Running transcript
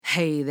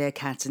Hey there,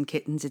 cats and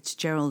kittens. It's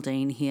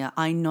Geraldine here.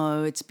 I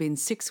know it's been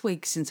 6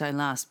 weeks since I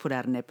last put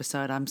out an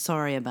episode. I'm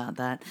sorry about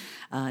that.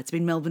 It's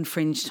been Melbourne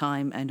Fringe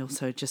time and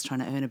also just trying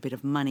to earn a bit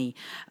of money.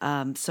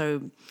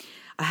 So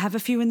I have a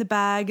few in the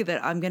bag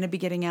that I'm going to be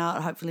getting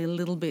out hopefully a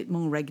little bit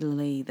more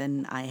regularly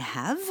than I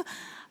have.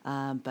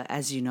 But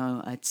as you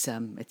know, it's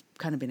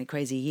kind of been a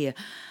crazy year.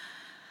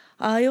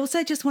 I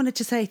also just wanted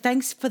to say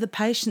thanks for the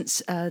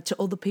patience to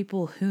all the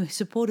people who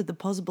supported the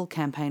Possible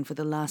campaign for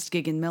the last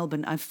gig in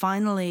Melbourne. I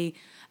finally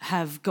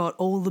have got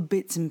all the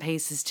bits and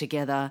pieces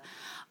together.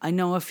 I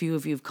know a few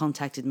of you have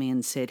contacted me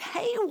and said,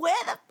 hey, where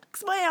the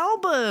fuck's my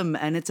album?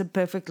 And it's a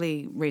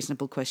perfectly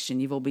reasonable question.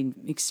 You've all been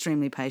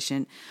extremely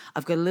patient.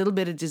 I've got a little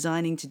bit of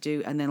designing to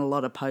do and then a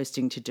lot of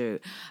posting to do.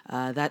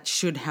 That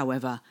should,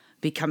 however,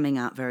 be coming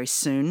out very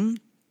soon.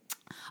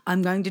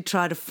 I'm going to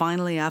try to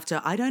finally, after,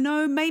 I don't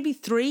know, maybe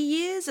 3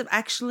 years of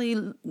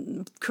actually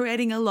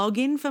creating a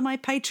login for my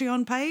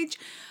Patreon page,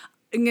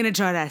 I'm going to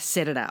try to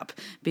set it up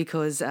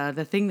because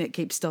the thing that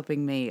keeps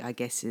stopping me, I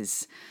guess,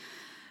 is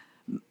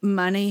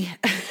money.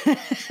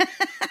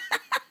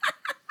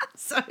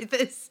 So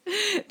there's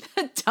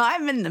the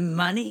time and the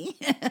money.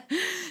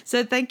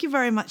 So thank you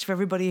very much for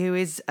everybody who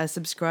is a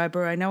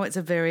subscriber. I know it's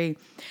a very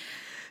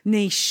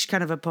niche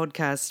kind of a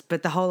podcast,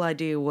 but the whole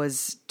idea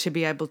was to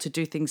be able to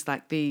do things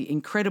like the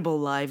incredible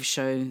live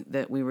show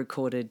that we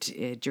recorded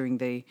during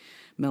the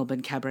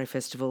Melbourne Cabaret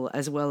Festival,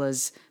 as well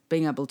as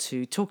being able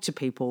to talk to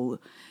people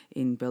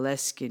in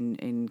burlesque,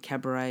 in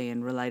cabaret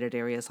and related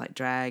areas like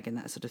drag and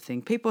that sort of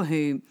thing. People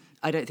who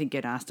I don't think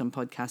get asked on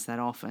podcasts that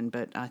often,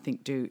 but I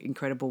think do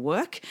incredible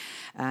work.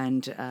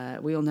 And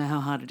we all know how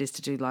hard it is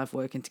to do live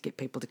work and to get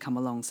people to come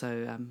along.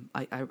 So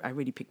I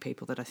really pick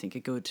people that I think are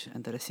good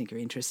and that I think are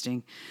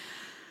interesting.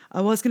 I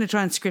was going to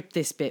try and script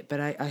this bit, but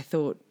I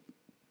thought,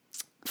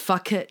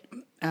 fuck it.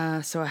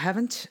 So I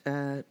haven't.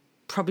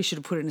 Probably should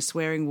have put in a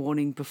swearing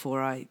warning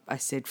before I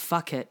said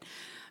fuck it.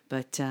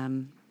 But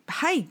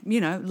hey,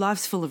 you know,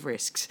 life's full of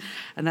risks.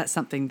 And that's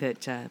something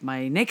that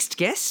my next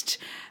guest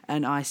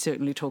and I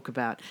certainly talk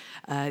about.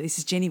 This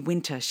is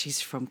Wynter.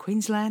 She's from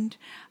Queensland.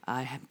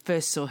 I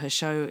first saw her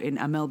show in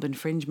a Melbourne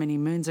Fringe many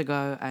moons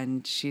ago,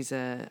 and she's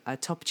a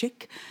top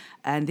chick.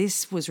 And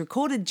this was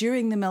recorded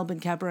during the Melbourne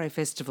Cabaret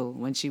Festival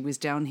when she was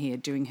down here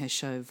doing her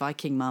show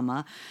Viking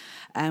Mama.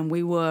 And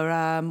we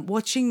were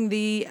watching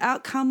the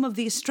outcome of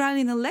the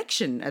Australian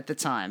election at the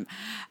time.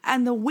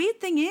 And the weird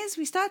thing is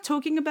we start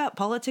talking about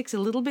politics a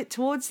little bit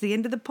towards the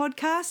end of the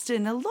podcast,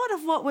 and a lot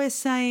of what we're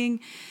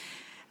saying,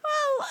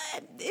 well,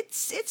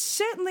 it's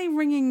certainly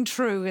ringing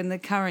true in the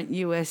current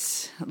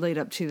US lead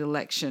up to the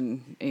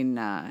election in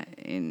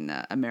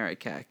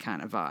America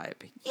kind of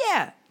vibe.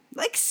 Yeah.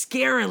 Like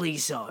scarily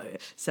so.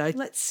 So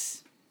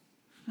let's,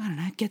 I don't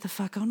know, get the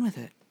fuck on with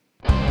it.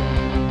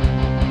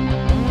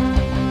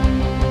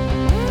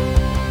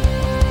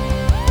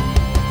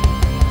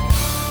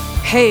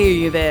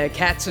 Hey there,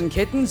 cats and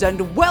kittens,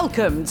 and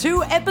welcome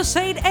to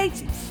episode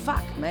 18.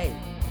 Fuck me.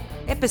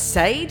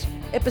 Episode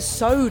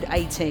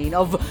 18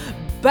 of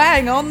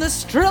Bang on the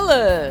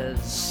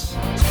Strillers.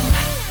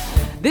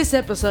 This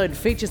episode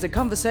features a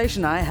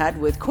conversation I had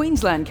with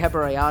Queensland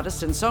cabaret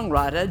artist and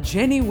songwriter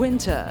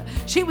Wynter.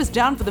 She was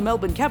down for the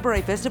Melbourne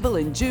Cabaret Festival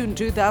in June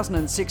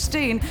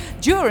 2016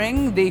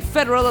 during the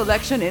federal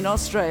election in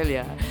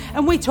Australia.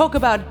 And we talk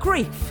about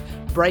grief,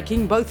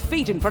 breaking both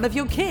feet in front of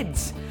your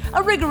kids,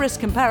 a rigorous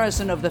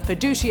comparison of the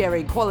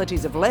fiduciary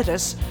qualities of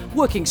lettuce,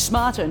 working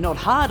smarter, not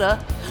harder,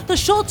 the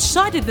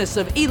short-sightedness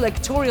of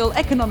electoral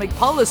economic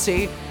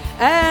policy,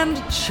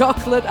 and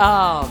chocolate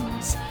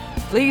arms.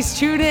 Please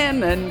tune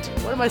in, and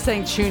what am I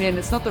saying tune in?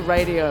 It's not the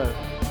radio.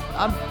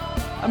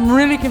 I'm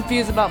really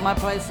confused about my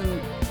place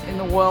in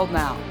the world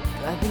now.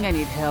 I think I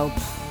need help.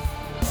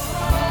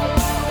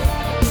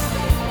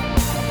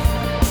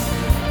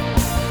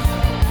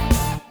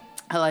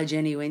 Hello,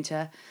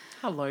 Wynter.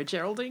 Hello,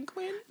 Geraldine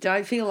Quinn.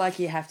 Don't feel like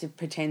you have to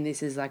pretend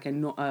this is like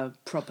a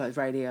proper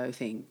radio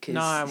thing.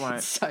 No, I won't.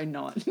 It's so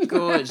not.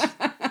 Good.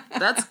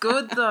 That's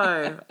good,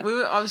 though.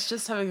 I was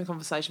just having a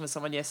conversation with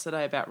someone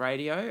yesterday about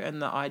radio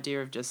and the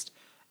idea of just...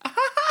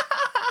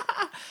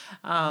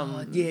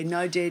 yeah,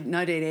 no dead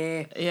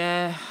air.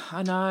 Yeah,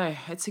 I know.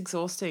 It's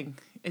exhausting.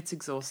 It's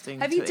exhausting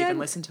to even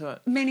listen to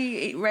it.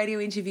 Many radio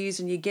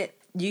interviews and you get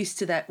used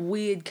to that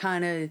weird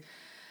kind of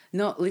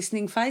not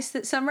listening face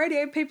that some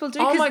radio people do.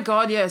 Oh my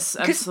God, yes,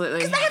 absolutely.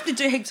 Because they have to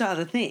do heaps of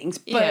other things,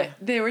 but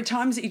there are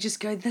times that you just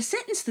go, the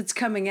sentence that's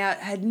coming out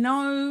had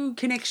no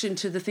connection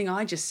to the thing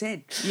I just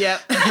said. Yeah.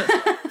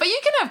 But you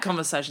can have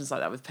conversations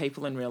like that with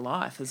people in real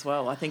life as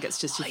well. I think it's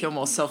just you feel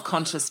more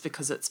self-conscious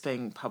because it's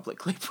being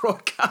publicly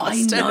broadcast. I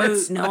know.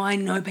 No, I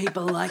know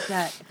people like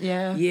that.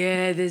 Yeah.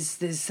 Yeah, there's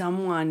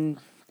someone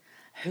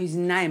whose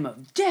name I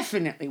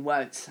definitely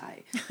won't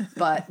say,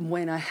 but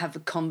when I have a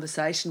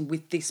conversation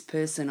with this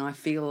person, I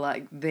feel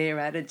like their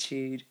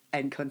attitude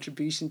and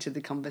contribution to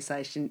the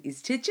conversation is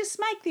to just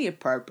make the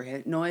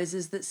appropriate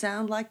noises that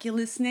sound like you're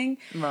listening.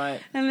 Right.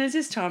 And there's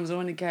just times I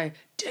want to go,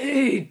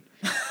 dude,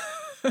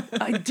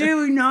 I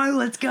do know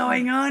what's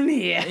going on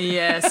here.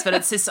 Yes, but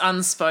it's this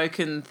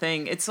unspoken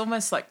thing. It's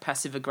almost like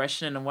passive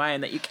aggression in a way,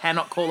 and that you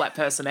cannot call that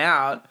person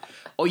out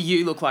or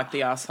you look like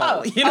the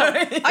asshole. You know?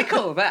 I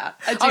call them out.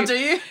 I do. Oh, do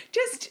you?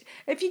 Just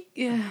if you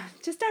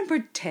just don't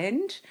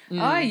pretend.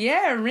 Oh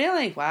yeah,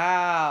 really?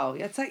 Wow.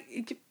 It's like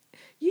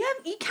you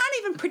can't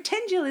even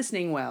pretend you're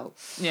listening well.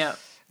 Yeah.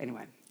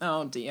 Anyway.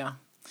 Oh dear.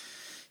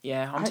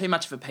 Yeah, I'm too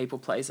much of a people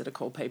pleaser to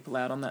call people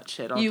out on that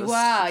shit. You're a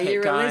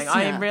listener.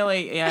 I am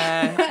really,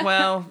 yeah.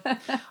 Well,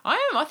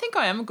 I think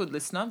I am a good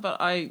listener, but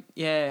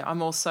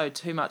I'm also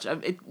too much.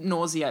 It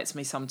nauseates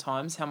me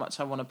sometimes how much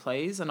I want to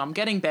please, and I'm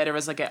getting better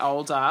as I get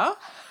older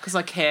because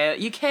I care.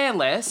 You care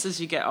less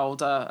as you get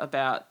older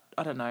about,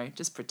 I don't know,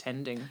 just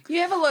pretending. You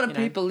have a lot of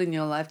people in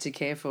your life to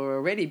care for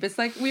already, but it's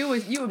like you were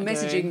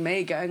messaging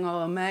me going,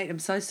 "Oh mate, I'm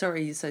so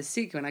sorry you're so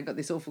sick when I got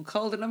this awful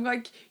cold," and I'm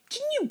like,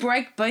 didn't you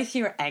break both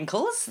your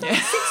ankles 6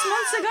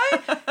 months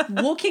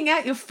ago walking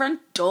out your front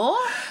door?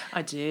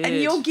 I did.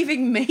 And you're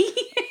giving me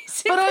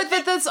But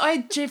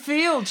I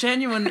feel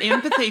genuine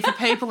empathy for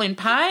people in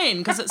pain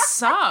because it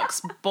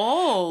sucks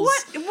balls.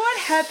 What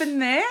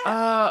happened there?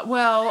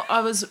 Well,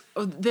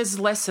 there's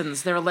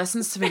lessons. There are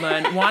lessons to be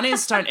learned. One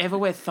is don't ever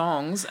wear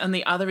thongs, and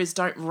the other is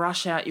don't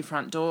rush out your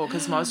front door,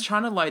 because I was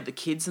trying to load the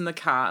kids in the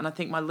car, and I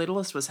think my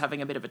littlest was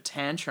having a bit of a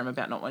tantrum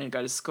about not wanting to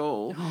go to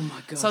school. Oh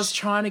my gosh. So I was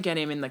trying to get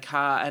him in the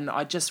car, and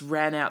I just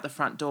ran out the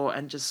front door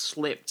and just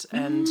slipped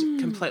and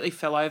completely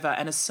fell over.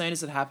 And as soon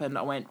as it happened,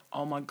 I went,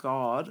 oh my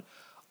God,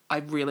 I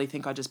really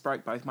think I just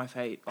broke both my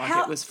feet.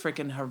 It was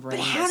freaking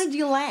horrendous. But how did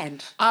you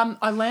land?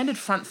 I landed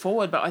front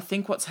forward, but I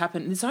think what's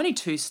happened, there's only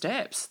 2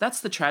 steps. That's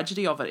the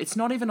tragedy of it. It's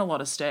not even a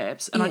lot of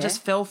steps. And I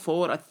just fell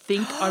forward. I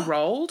think I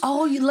rolled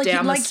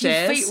down the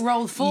stairs. Your feet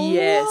rolled forward?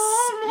 Yes.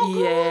 Oh,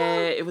 yeah,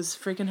 it was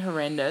freaking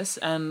horrendous,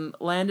 and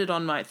landed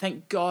on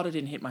thank God I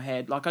didn't hit my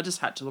head. I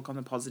just had to look on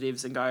the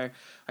positives and go,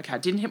 okay, I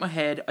didn't hit my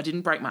head. I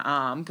didn't break my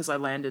arm because I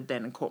landed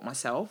then and caught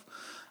myself.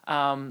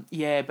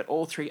 But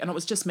all 3, and it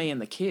was just me and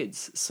the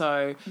kids.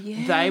 So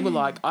they were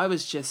like, I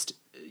was just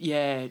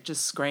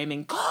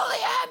screaming, call the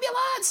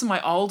ambulance. And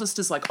my oldest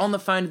is on the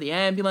phone to the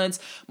ambulance.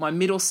 My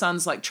middle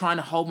son's trying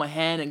to hold my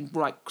hand and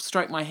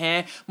stroke my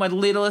hair. My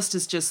littlest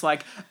is just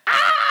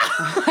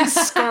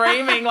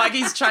screaming like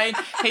he's trained.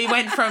 He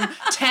went from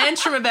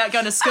tantrum about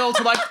going to school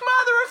to mother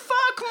of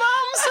fuck,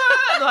 mum's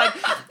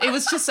hurt. It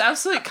was just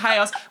absolute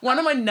chaos. One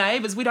of my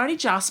neighbours, we'd only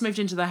just moved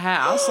into the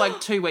house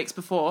 2 weeks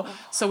before,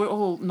 so we're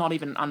all not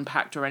even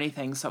unpacked or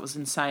anything, so it was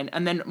insane.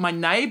 And then my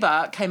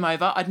neighbour came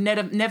over. I'd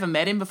never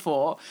met him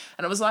before,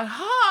 and it was like,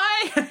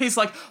 hi. And he's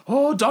like,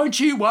 oh, don't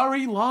you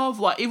worry,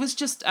 love. It was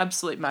just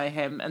absolute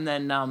mayhem. And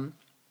then,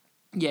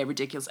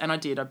 ridiculous. And I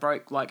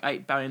broke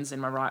 8 bones in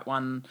my right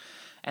one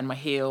and my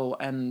heel,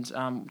 and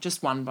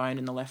just one bone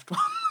in the left one.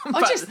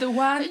 Just the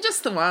one?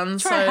 Just the one.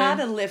 Try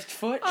harder, left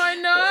foot. I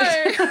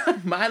know.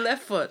 My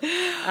left foot.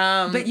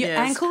 But your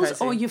ankles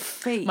or your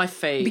feet? My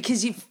feet.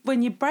 Because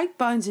when you break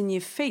bones in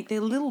your feet, they're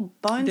little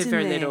bones they're in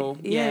very there. little,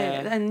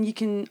 yeah.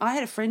 And I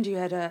had a friend who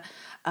had a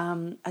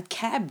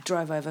cab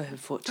drove over her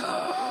foot,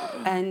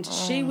 and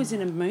she was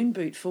in a moon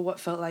boot for what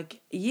felt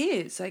like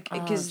years,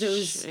 because there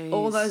was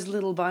all those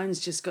little bones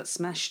just got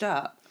smashed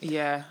up.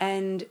 Yeah.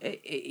 And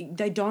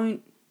they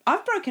don't.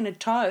 I've broken a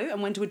toe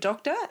and went to a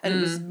doctor, and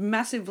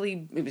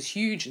it was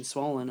huge and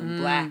swollen and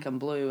black and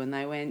blue, and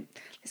they went,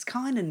 there's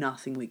kind of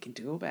nothing we can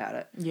do about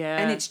it. Yeah.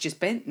 And it's just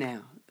bent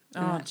now.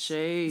 Oh,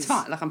 jeez. It's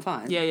fine. I'm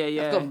fine.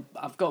 Yeah.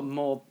 I've got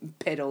more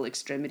pedal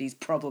extremities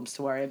problems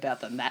to worry about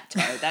than that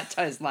toe. That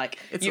toe's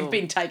you've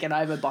been taken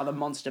over by the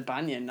monster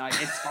bunion.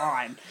 It's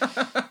fine.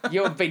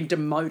 You've been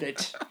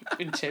demoted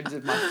in terms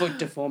of my foot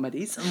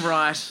deformities.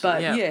 Right.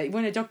 But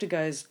when a doctor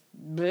goes,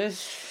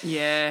 bleh.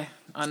 Yeah,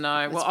 I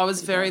know. Well, I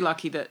was very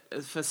lucky that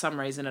for some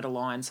reason it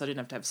aligned, so I didn't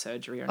have to have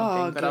surgery or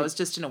anything. But I was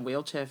just in a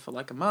wheelchair for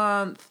a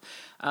month.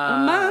 A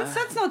month?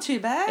 That's not too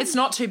bad. It's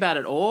not too bad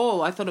at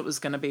all. I thought it was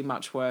going to be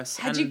much worse.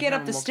 How'd you get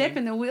up the step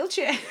in the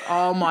wheelchair?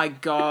 Oh my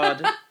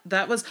God.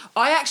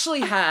 I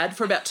actually had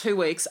for about 2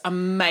 weeks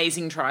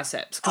amazing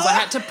triceps because I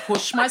had to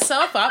push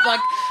myself up.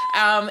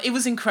 It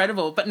was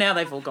incredible, but now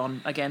they've all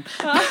gone again.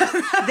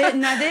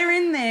 They're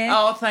in there.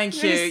 Oh,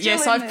 thank you.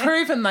 Yes, I've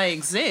proven they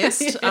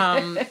exist.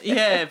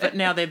 But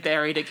now they're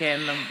buried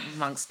again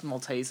amongst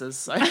Maltesers.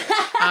 So,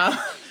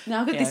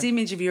 now I've got this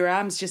image of your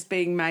arms just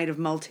being made of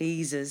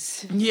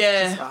Maltesers.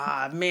 Yeah.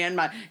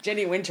 My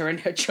Jenny Wynter and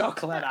her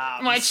chocolate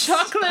arms. My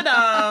chocolate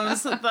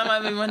arms. That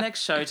might be my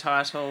next show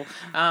title.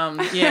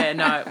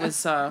 It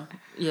was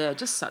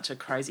just such a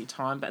crazy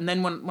time. And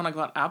then when I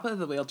got up out of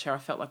the wheelchair, I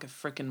felt like a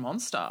freaking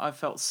monster. I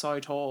felt so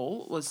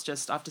tall. It was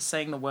just after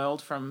seeing the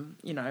world from,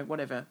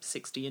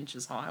 60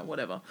 inches high or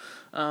whatever.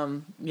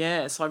 So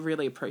I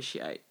really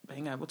appreciate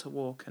being able to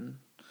walk and...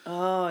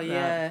 Oh,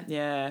 yeah.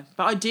 Yeah.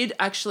 But I did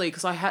actually,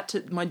 because I had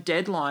to, my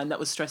deadline that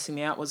was stressing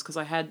me out was because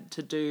I had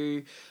to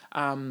do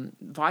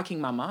Viking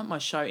Mama, my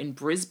show in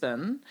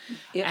Brisbane.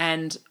 Yep.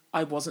 And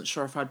I wasn't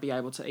sure if I'd be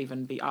able to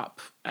even be up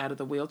out of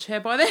the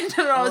wheelchair by then.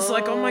 And I was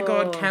like, oh my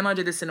God, can I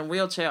do this in a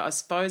wheelchair? I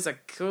suppose I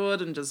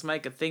could and just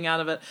make a thing out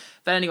of it.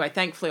 But anyway,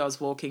 thankfully I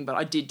was walking, but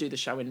I did do the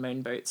show in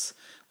moon boots,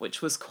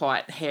 which was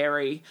quite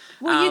hairy.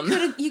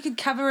 Well, you could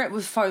cover it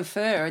with faux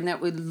fur and that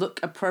would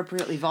look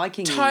appropriately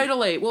Viking.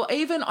 Totally. Well,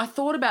 even I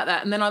thought about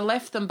that and then I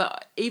left them,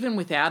 but even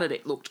without it,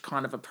 it looked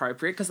kind of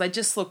appropriate because they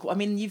just look, I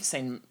mean, you've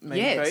seen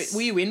moon boots.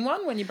 Were you in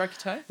one when you broke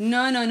your toe?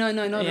 No, not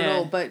at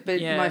all. But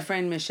my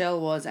friend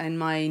Michelle was, and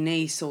my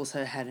niece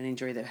also had an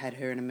injury that had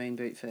her in a moon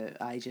boot for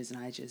ages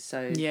and ages.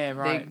 So yeah,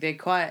 right. They're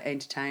quite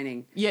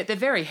entertaining. Yeah, they're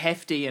very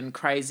hefty and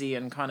crazy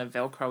and kind of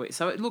Velcro-y.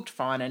 So it looked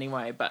fine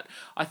anyway, but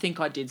I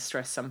think I did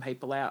stress some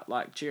people out,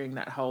 like during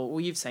that whole, well,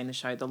 you've seen the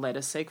show, the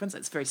lettuce sequence.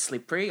 It's very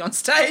slippery on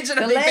stage and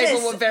I think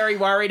people were very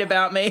worried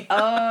about me.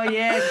 Oh,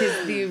 yeah,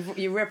 because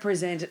you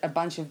represent a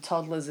bunch of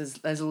toddlers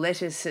as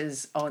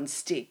lettuces on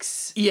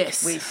sticks.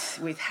 Yes.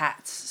 With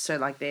hats. So,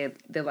 like, they're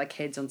like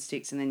heads on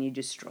sticks and then you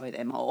destroy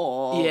them.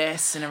 Oh.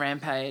 Yes, in a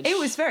rampage. It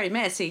was very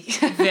messy.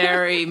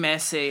 Very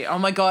messy. Oh,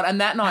 my God. And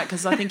that night,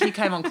 because I think you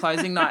came on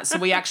closing night, so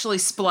we actually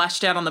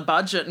splashed out on the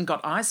budget and got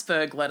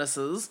iceberg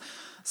lettuces.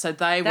 So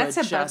That's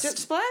a budget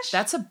splash?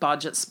 That's a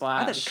budget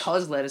splash. I thought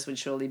cos lettuce would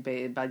surely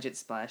be a budget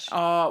splash.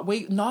 Oh,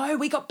 we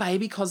got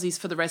baby cosies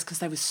for the rest because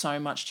they were so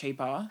much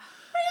cheaper.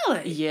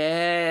 Really?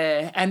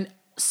 Yeah. And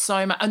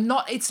so much, and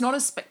it's not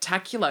as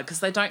spectacular because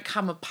they don't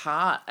come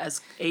apart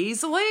as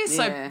easily.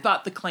 So,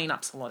 but the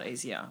cleanup's a lot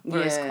easier.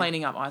 Whereas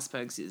cleaning up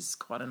icebergs is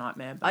quite a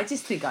nightmare. But I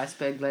just think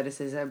iceberg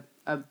lettuces are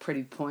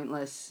pretty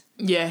pointless.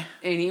 Yeah.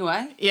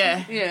 Anyway.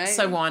 Yeah. You know,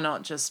 so why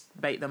not just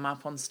beat them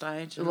up on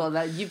stage?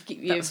 Well,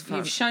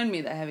 you've shown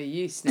me they have a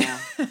use now.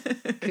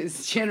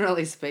 Because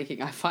generally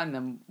speaking, I find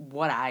them.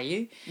 What are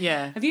you?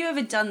 Yeah. Have you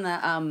ever done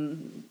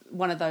the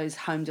one of those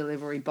home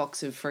delivery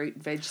box of fruit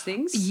veg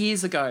things?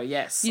 Years ago,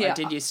 yes. Yeah, I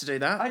did used to do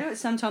that. I do it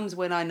sometimes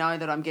when I know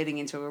that I'm getting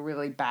into a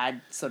really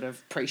bad sort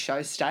of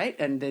pre-show state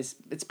and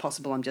it's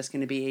possible I'm just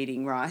going to be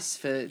eating rice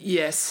for...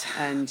 Yes.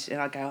 And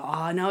I go, oh,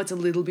 I know it's a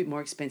little bit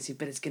more expensive,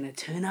 but it's going to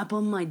turn up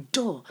on my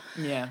door.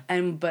 Yeah.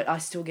 But I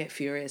still get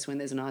furious when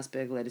there's an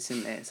iceberg lettuce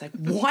in there. It's like,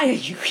 why are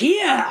you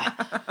here?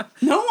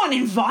 No one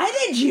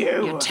invited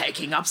you. You're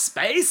taking up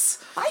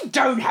space. I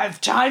don't have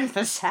time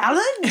for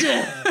salad.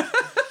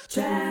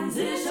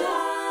 Transition.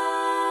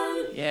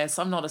 Yes,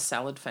 I'm not a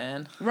salad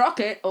fan.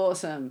 Rocket,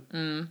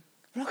 awesome.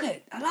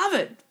 Rocket, I love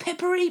it.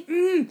 Peppery,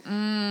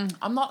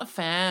 I'm not a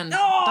fan.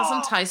 Oh! It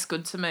doesn't taste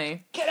good to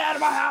me. Get out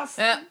of my house.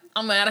 Yeah,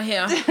 I'm out of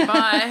here.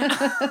 Bye.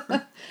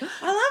 I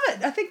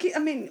love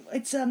it.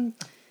 It's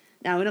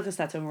no, we're not going to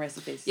start talking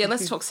recipes. Yeah,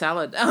 let's talk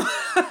salad.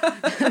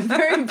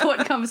 Very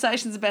important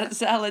conversations about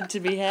salad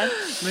to be had.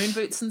 Moon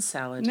boots and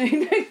salad.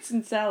 Moon boots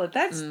and salad.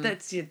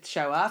 That's your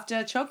show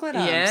after chocolate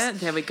arms. Yeah,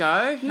 there we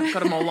go. I've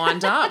got them all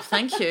lined up.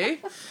 Thank you.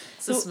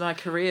 This is my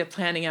career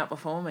planning out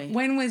before me.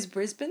 When was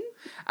Brisbane?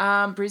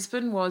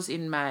 Brisbane was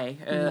in May,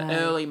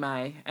 early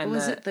May. And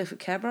was it the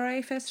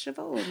Cabaret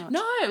Festival or not?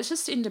 No, it was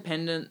just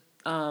independent.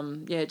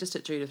 Just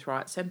at Judith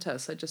Wright Centre,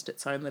 so just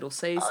its own little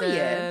season. Oh,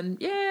 yeah.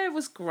 Yeah, it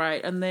was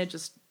great, and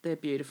they're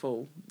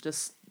beautiful.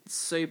 Just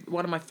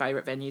one of my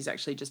favourite venues,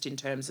 actually, just in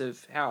terms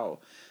of how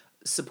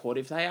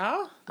supportive they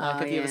are.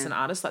 Like, if you as an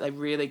artist, like they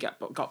really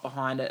got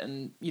behind it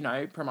and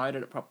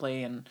promoted it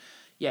properly, and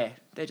I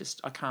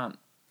can't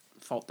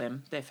fault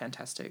them. They're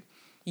fantastic.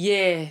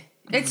 Yeah,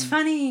 it's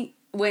funny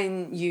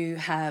when you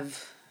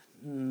have.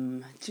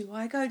 Do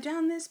I go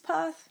down this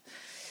path?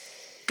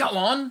 Go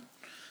on.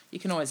 You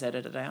can always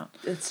edit it out.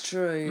 It's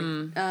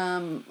true.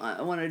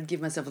 I wanted to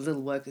give myself a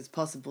little work as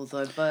possible,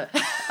 though. But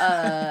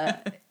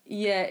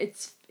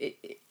it's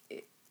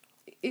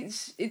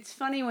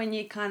funny when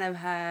you kind of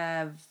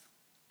have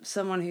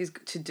someone who's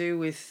to do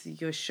with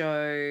your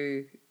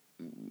show,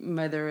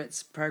 whether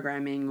it's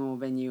programming or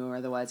venue or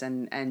otherwise,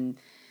 and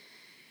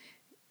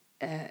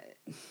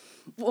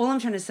all I'm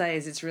trying to say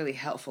is it's really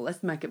helpful.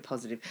 Let's make it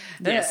positive.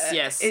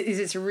 Yes.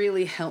 It's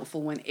really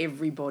helpful when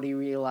everybody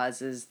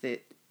realises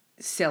that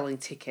selling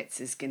tickets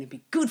is going to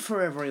be good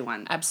for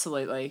everyone.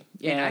 Absolutely.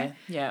 Yeah.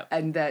 Yeah.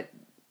 And that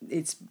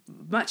it's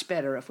much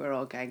better if we're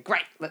all going,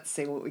 great, let's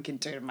see what we can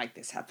do to make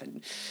this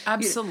happen.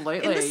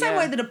 Absolutely. In the same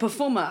way that a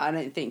performer, I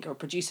don't think, or a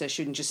producer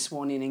shouldn't just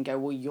swan in and go,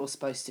 well, you're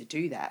supposed to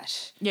do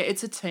that. Yeah,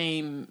 it's a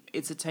team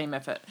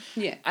effort.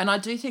 Yeah. And I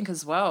do think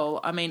as well,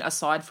 I mean,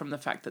 aside from the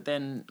fact that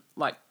then,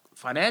 like,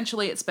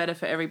 financially it's better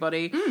for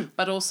everybody,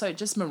 but also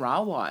just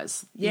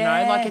morale-wise. Yeah.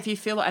 You know, like if you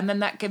feel... And then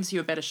that gives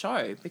you a better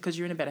show because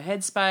you're in a better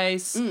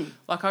headspace.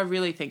 Like, I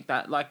really think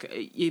that,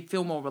 like, you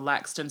feel more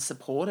relaxed and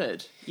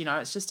supported. You know,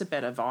 it's just a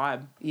better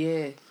vibe.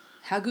 Yeah.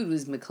 How good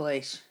was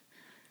McLeish?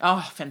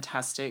 Oh,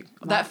 fantastic.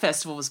 That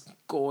festival was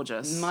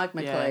gorgeous. Mike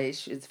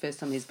McLeish, it's the first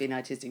time he's been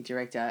artistic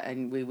director,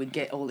 and we would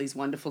get all these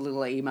wonderful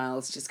little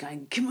emails just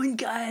going, come on,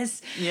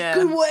 guys. Yeah.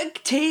 Good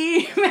work,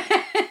 team.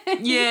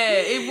 Yeah,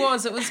 it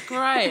was. It was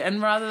great.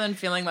 And rather than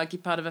feeling like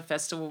you're part of a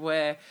festival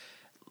where,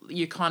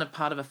 you're kind of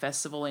part of a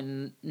festival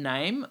in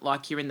name,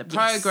 like you're in the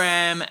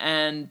program,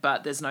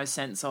 but there's no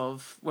sense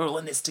of we're all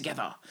in this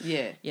together.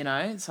 Yeah, you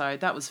know. So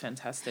that was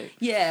fantastic.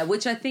 Yeah,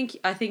 which I think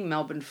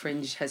Melbourne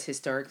Fringe has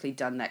historically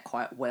done that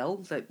quite well.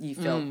 That you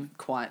felt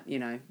quite,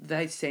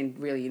 they send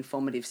really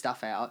informative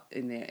stuff out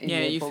in there.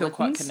 You feel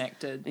quite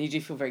connected, and you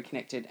do feel very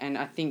connected. And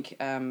I think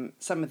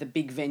some of the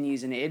big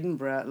venues in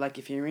Edinburgh, like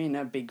if you're in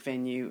a big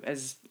venue,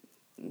 as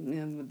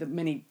the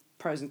many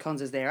pros and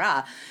cons as there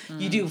are,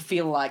 you do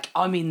feel like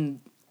I'm in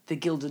the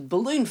Gilded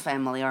Balloon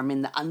family, or I'm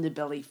in the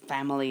Underbelly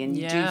family, and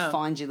you do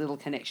find your little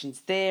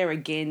connections there.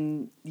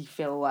 Again, you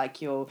feel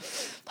like you're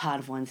part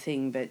of one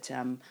thing, but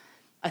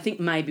I think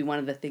maybe one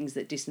of the things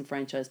that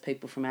disenfranchised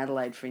people from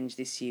Adelaide Fringe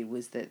this year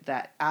was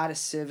that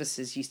artist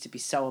services used to be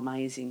so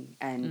amazing,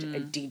 and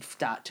it did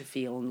start to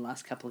feel in the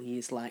last couple of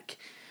years like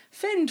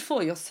fend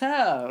for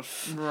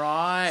yourself.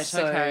 Right,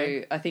 so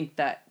okay. I think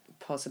that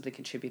possibly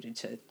contributed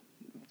to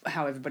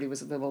how everybody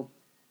was a little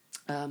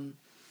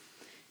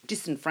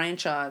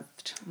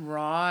disenfranchised.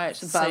 Right.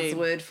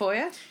 Buzzword for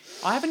you.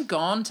 I haven't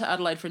gone to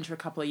Adelaide Fringe for a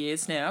couple of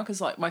years now, because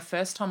like my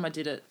first time I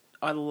did it,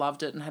 I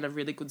loved it and had a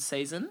really good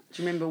season.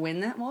 Do you remember when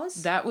that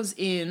was? That was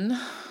in,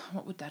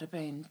 what would that have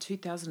been,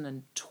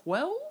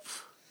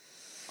 2012,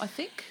 I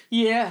think?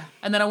 Yeah.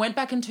 And then I went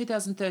back in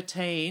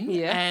 2013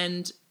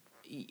 and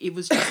it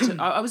was just,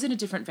 I was in a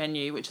different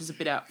venue, which is a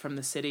bit out from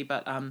the city,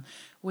 but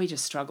we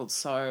just struggled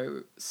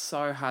so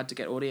hard to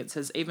get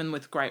audiences, even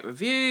with great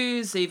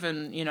reviews,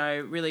 even,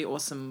 really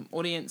awesome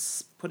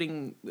audiences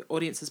putting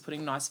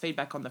nice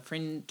feedback on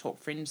the Talk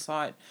Fringe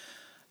site.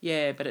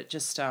 Yeah, but it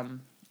just,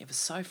 it was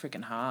so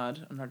freaking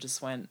hard. And I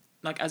just went,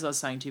 like, as I was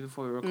saying to you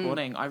before we were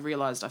recording, I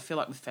realised I feel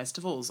like with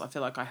festivals, I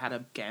feel like I had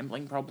a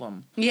gambling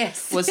problem.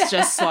 Yes. It was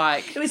just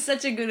like... It was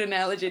such a good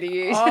analogy to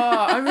use.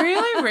 I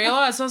really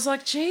realised, I was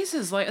like,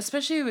 Jesus, like,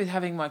 especially with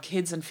having my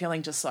kids and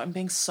feeling just like I'm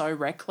being so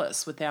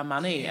reckless with our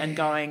money and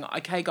going,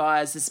 okay,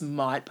 guys, this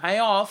might pay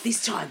off.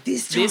 This time.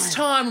 This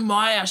time,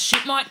 my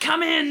shit might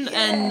come in.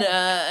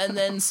 Yeah. And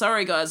then,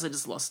 sorry, guys, I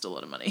just lost a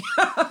lot of money.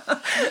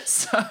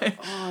 So,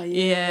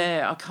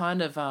 I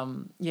kind of,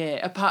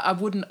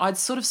 I'd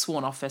sort of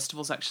sworn off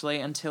festivals, actually,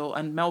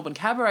 and Melbourne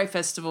Cabaret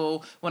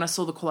Festival, when I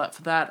saw the call out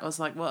for that, I was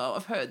like, well,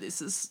 I've heard this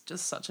is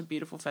just such a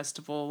beautiful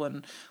festival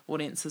and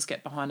audiences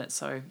get behind it,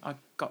 so I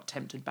got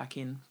tempted back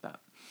in. But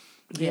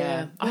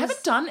I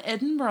haven't done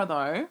Edinburgh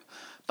though,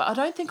 but I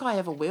don't think I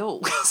ever will,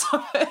 because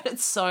I've heard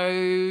it's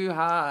so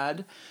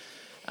hard.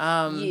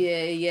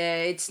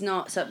 It's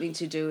not something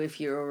to do if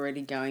you're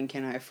already going,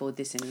 can I afford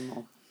this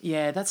anymore?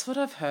 Yeah, that's what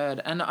I've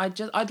heard, and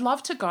I'd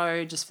love to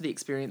go just for the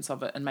experience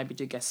of it and maybe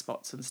do guest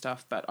spots and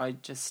stuff, but I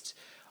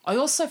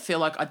also feel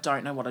like I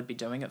don't know what I'd be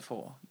doing it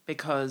for,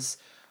 because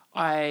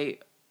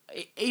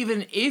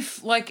even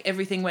if like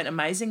everything went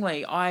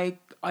amazingly, I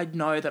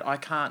know that I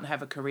can't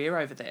have a career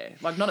over there.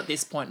 Like, not at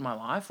this point in my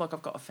life. Like,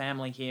 I've got a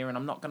family here and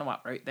I'm not going to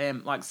uproot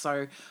them. Like,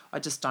 so I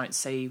just don't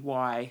see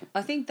why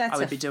I think that's I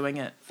would be doing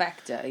it.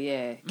 Factor,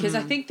 yeah. Because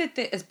I think that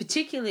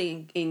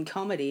particularly in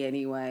comedy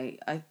anyway,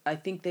 I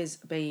think there's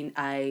been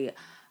a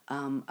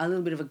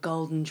little bit of a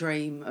golden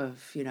dream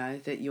of,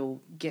 that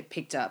you'll get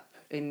picked up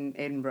in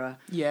Edinburgh.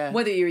 Yeah.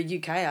 Whether you're a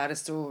UK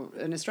artist or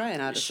an Australian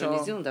artist or a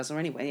New Zealand artist or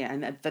anywhere,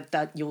 and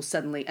that you'll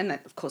suddenly, and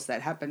that, of course,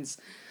 that happens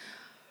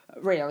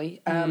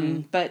rarely.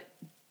 But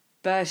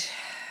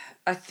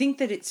I think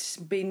that it's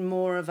been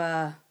more of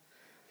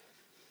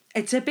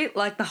it's a bit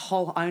like the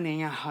whole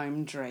owning a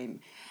home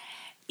dream.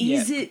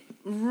 Is it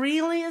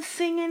really a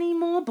thing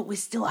anymore? But we're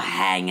still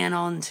hanging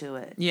on to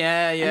it.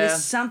 Yeah, yeah. And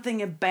there's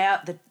something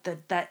about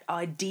that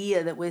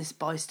idea that we're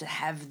supposed to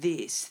have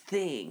this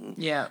thing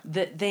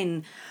that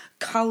then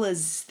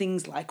colours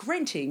things like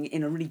renting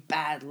in a really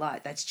bad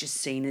light. That's just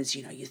seen as,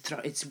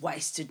 it's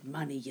wasted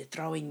money. You're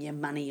throwing your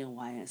money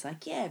away. And it's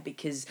like,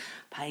 because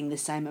paying the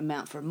same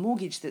amount for a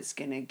mortgage that's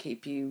going to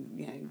keep you,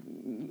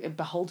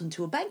 beholden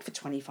to a bank for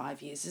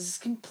 25 years is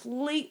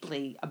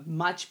completely a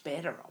much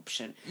better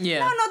option. Yeah.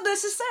 No, not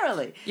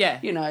necessarily.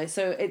 Yeah.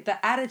 So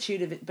the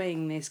attitude of it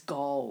being this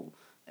goal,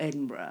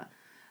 Edinburgh,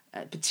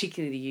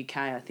 particularly the UK,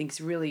 I think is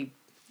really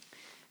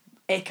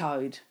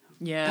echoed.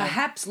 Yeah.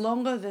 Perhaps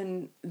longer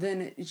than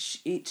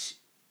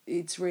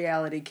its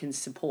reality can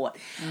support.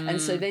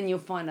 And so then you'll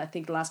find, I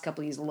think the last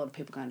couple of years, a lot of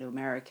people going to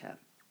America.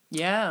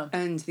 Yeah.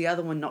 And the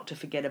other one not to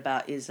forget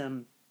about is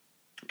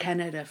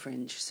Canada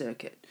Fringe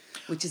Circuit,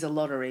 which is a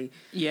lottery.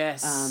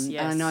 Yes.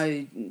 Yes. I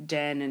know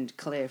Dan and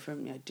Claire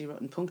from Do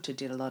Rotten Puncta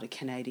did a lot of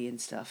Canadian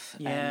stuff.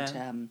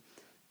 Yeah.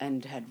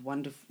 And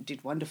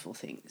did wonderful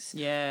things.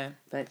 Yeah.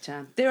 But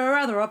there are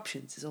other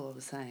options, is all I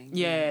was saying.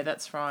 Yeah,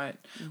 that's right.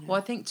 Well,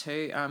 I think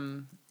too,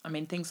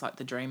 things like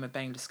the dream of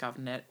being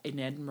discovered in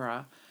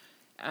Edinburgh,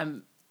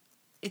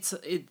 it's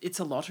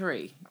a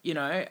lottery,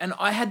 And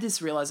I had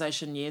this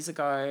realisation years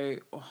ago,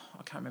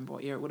 I can't remember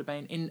what year it would have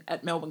been,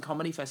 at Melbourne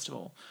Comedy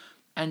Festival,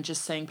 and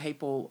just seeing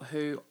people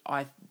who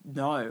I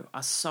know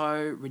are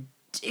so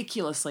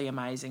ridiculously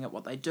amazing at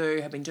what they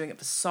do, have been doing it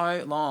for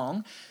so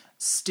long,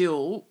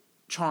 still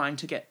trying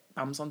to get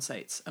bums on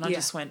seats. And I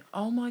just went,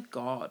 oh my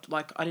God,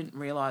 like I didn't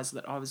realise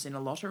that I was in a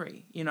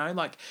lottery, you know,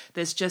 like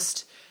there's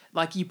just,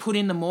 like you put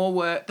in the more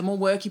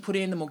work you put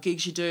in, the more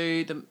gigs you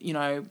do,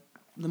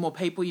 the more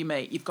people you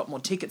meet, you've got more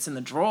tickets in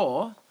the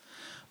draw,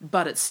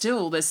 but it's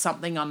still, there's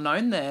something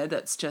unknown there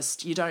that's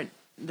just,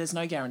 there's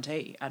no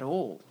guarantee at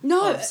all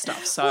of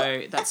stuff.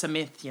 So that's a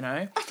myth, you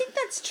know. I think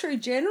that's true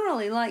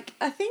generally. Like,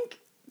 I think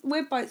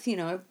we're both, you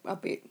know, a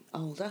bit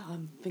older. I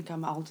think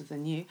I'm older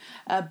than you.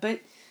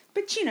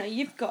 But you know,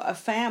 you've got a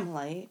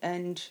family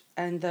and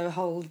the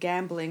whole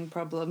gambling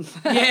problem.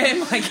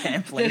 Yeah, my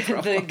gambling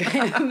problem.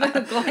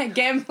 The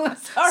gambling,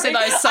 sorry. See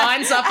those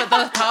signs up at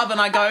the pub and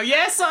I go,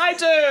 yes, I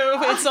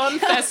do. It's on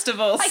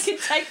festivals. I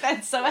could take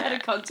that so out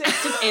of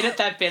context, just edit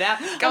that bit out.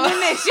 Go and then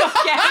there's your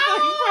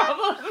gambling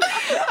problem.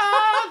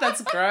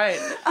 That's great.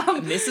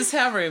 And this is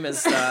how rumours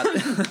start.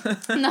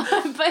 No,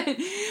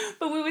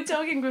 but we were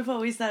talking before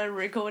we started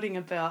recording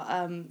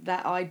about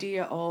that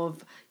idea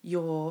of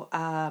your...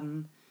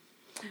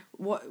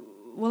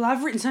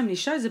 I've written so many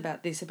shows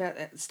about this, about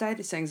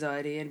status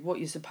anxiety and what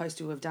you're supposed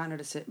to have done at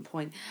a certain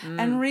point,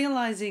 and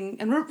realising,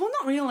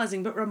 not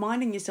realising, but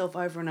reminding yourself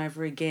over and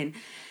over again,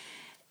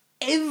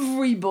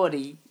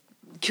 everybody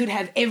could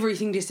have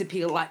everything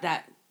disappear like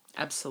that.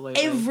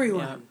 Absolutely.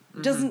 Everyone. Yeah.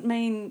 Mm-hmm. Doesn't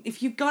mean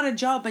if you've got a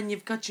job and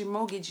you've got your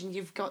mortgage and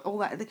you've got all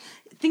that,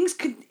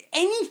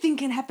 anything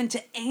can happen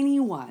to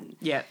anyone.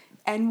 Yeah.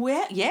 And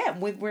we're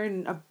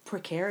in a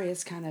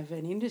precarious kind of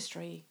an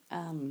industry.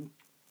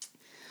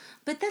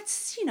 But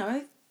that's, you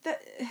know,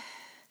 that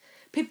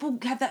people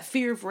have that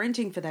fear of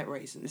renting for that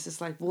reason. It's just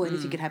like, well,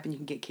 anything can happen, you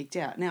can get kicked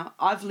out. Now,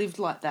 I've lived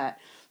like that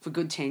for a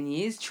good 10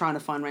 years, trying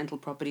to find rental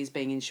properties,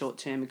 being in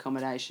short-term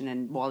accommodation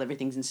and while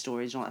everything's in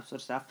storage and all that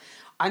sort of stuff.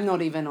 I'm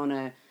not even on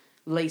a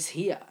lease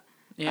here.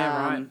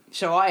 Yeah, right.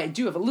 So I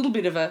do have a little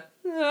bit of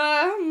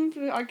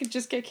I could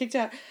just get kicked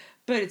out.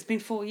 But it's been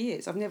 4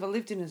 years. I've never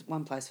lived in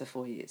one place for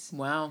 4 years.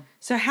 Wow.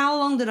 So how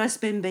long did I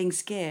spend being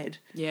scared?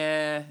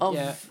 Yeah,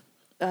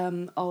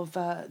 Of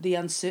the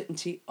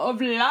uncertainty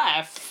of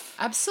life.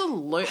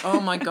 Absolutely.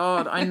 Oh, my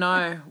God, I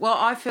know. Well,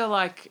 I feel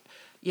like,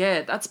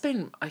 that's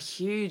been a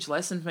huge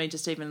lesson for me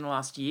just even in the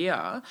last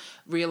year,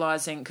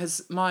 realising,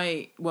 because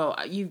I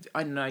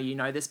know you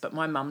know this, but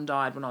my mum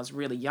died when I was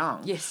really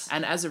young. Yes.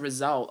 And as a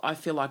result, I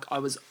feel like I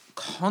was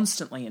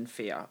constantly in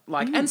fear,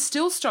 and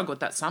still struggle with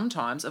that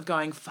sometimes, of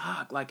going,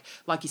 fuck, like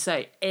you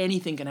say,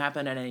 anything can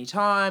happen at any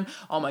time.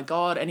 Oh my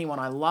God, anyone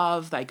I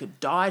love, they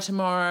could die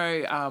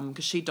tomorrow,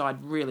 because she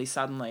died really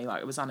suddenly, like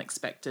it was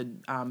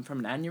unexpected,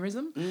 from an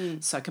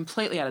aneurysm, so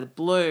completely out of the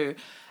blue.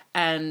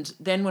 And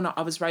then when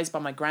I was raised by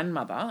my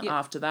grandmother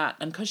after that,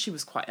 and because she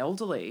was quite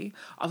elderly,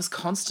 I was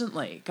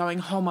constantly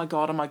going, oh my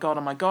God,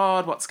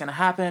 what's going to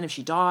happen if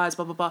she dies,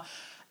 blah, blah, blah.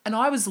 And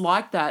I was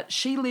like that.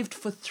 She lived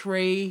for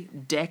 3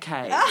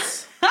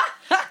 decades.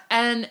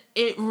 And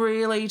it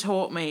really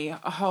taught me,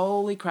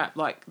 holy crap,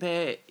 like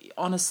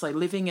honestly,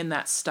 living in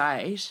that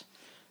state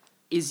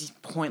is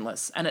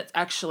pointless. And it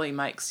actually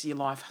makes your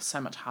life so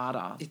much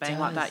harder being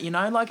like that. You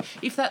know, like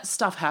if that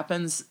stuff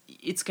happens,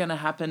 it's going to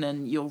happen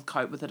and you'll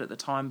cope with it at the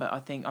time. But I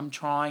think I'm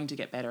trying to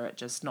get better at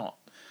just not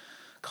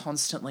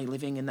constantly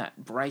living in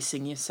that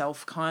bracing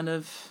yourself kind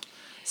of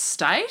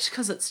state,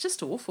 because it's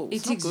just awful.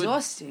 It's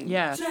exhausting. Good.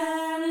 Yeah.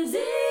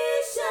 Transition.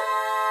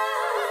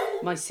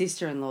 My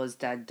sister-in-law's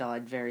dad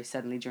died very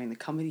suddenly during the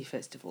comedy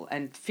festival,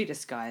 and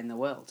fittest guy in the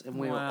world, and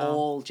we were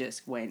all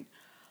just went,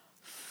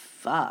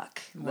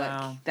 fuck.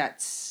 Wow. Like,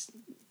 that's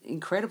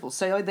incredible.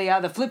 So the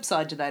other flip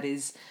side to that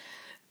is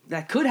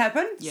that could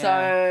happen. Yeah.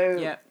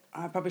 So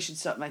I probably should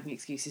stop making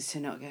excuses to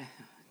not go.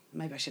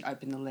 Maybe I should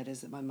open the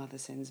letters that my mother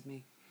sends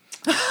me.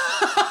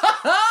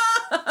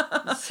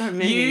 So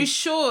many. You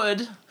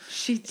should.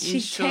 She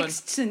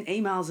texts and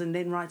emails and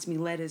then writes me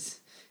letters.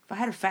 If I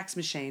had a fax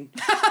machine.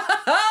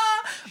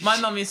 My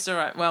mum used to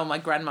write, my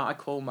grandma, I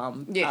called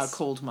mum,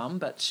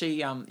 but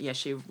she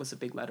was a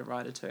big letter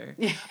writer too.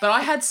 Yeah. But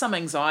I had some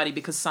anxiety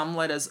because some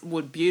letters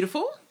were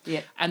beautiful,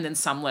 yeah, and then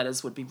some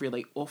letters would be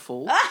really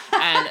awful.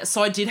 And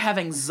so I did have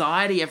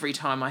anxiety every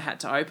time I had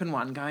to open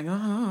one, going,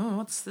 oh,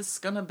 what's this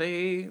going to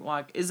be?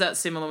 Like, is that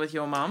similar with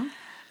your mum?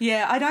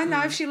 Yeah, I don't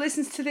know if she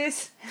listens to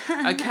this.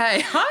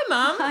 Okay. Hi,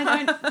 Mum.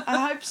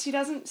 I hope she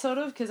doesn't, sort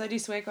of, because I do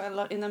swear quite a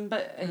lot in them,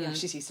 but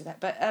she's used to that.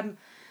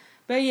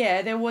 But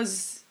yeah, there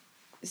was...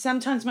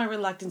 Sometimes my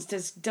reluctance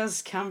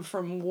does come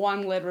from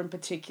one letter in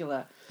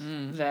particular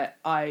that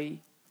I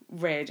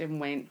read and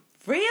went,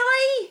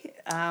 really?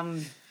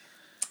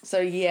 So,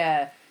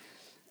 yeah,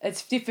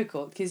 it's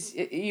difficult because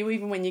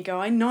even when you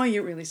go, I know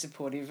you're really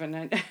supportive and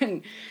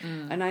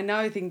I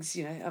know things,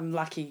 you know, I'm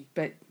lucky,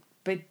 but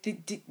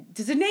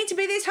does it need to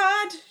be this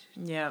hard?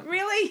 Yeah.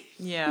 Really?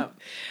 Yeah.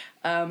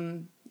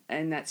 And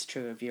that's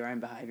true of your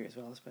own behaviour as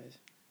well, I suppose.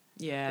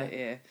 Yeah. But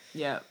yeah.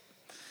 Yeah.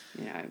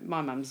 You know,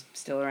 my mum's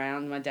still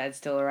around, my dad's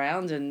still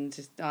around, and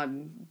just,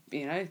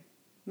 you know,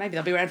 maybe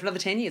they'll be around for another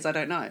 10 years, I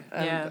don't know.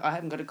 Yeah. I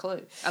haven't got a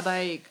clue. Are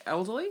they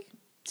elderly?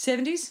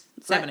 70s?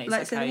 70s,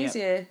 Late 70s,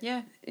 yeah.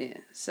 Yeah. Yeah.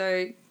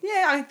 So,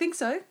 yeah, I think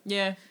so.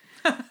 Yeah.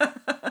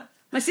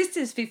 My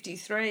sister's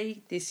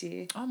 53 this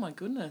year. Oh, my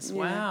goodness. Yeah.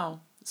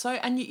 Wow. So,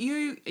 and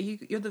you're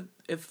the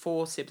of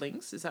 4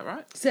 siblings, is that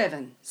right?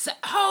 7.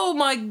 Oh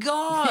my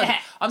God. Yeah.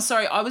 I'm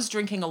sorry, I was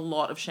drinking a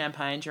lot of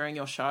champagne during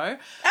your show. And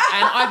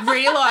I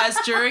realised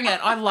during it,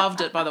 I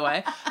loved it, by the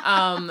way.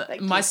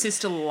 My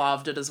sister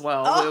loved it as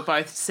well. Oh. We were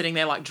both sitting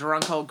there like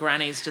drunk old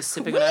grannies just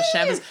sipping on our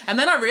champagne. And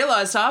then I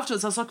realised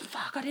afterwards, I was like,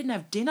 fuck, I didn't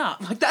have dinner.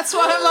 Like, that's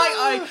why I'm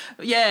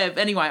like,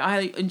 anyway, I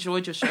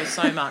enjoyed your show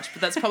so much.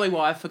 But that's probably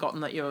why I've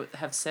forgotten that you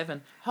have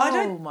 7.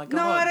 Oh my God.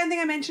 No, I don't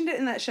think I mentioned it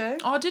in that show.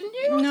 Oh, didn't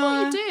you? I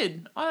thought you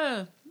did.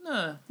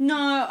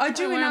 No, I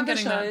do in other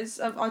shows.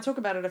 I talk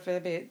about it a fair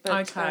bit.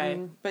 But, okay.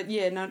 But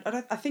yeah, no,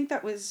 I think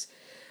there was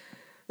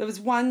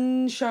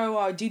one show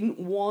I didn't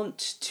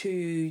want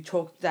to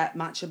talk that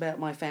much about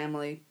my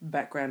family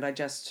background. I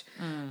just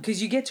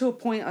because you get to a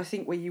point I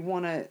think where you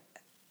want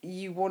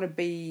to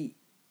be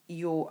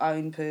your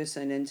own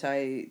person and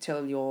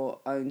tell your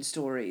own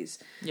stories.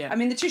 Yeah. I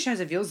mean, the 2 shows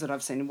of yours that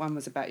I've seen, one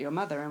was about your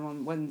mother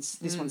and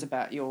this one's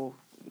about your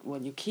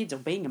kids or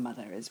being a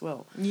mother as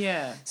well.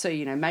 Yeah. So,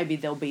 maybe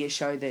there'll be a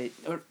show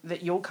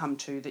that you'll come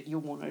to that you'll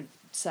want to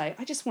say,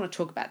 I just want to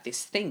talk about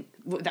this thing.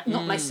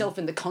 Not myself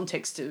in the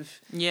context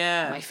of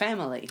my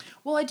family.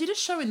 Well, I did a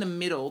show in the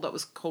middle that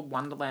was called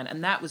Wonderland,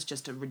 and that was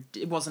just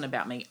it wasn't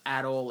about me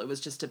at all. It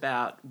was just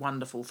about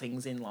wonderful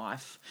things in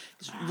life.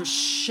 It was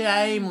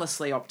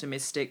shamelessly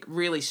optimistic,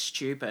 really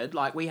stupid.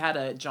 Like, we had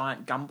a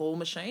giant gumball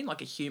machine,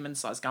 like a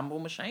human-sized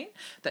gumball machine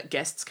that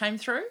guests came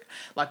through.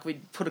 Like,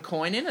 we'd put a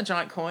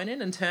giant coin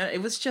in and turn it.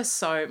 It was just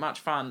so much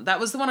fun. That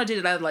was the one I did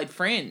at Adelaide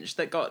Fringe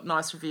that got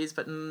nice reviews,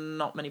 but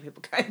not many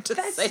people came to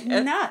see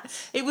it.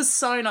 Nuts. It was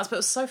so nuts, but it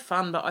was so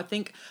fun. But I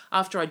think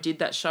after I did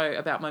that show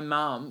about my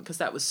mum, because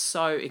that was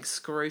so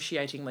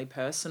excruciatingly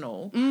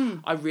personal,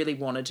 I really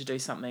wanted to do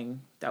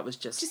something that was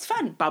just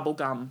fun.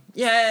 Bubblegum.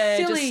 Yeah.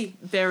 Silly. Just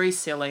very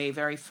silly,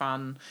 very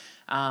fun.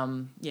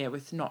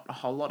 With not a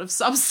whole lot of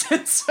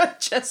substance,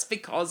 just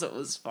because it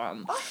was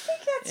fun. I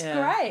think that's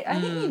great. I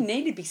think you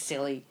need to be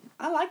silly.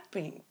 I like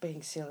being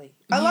silly.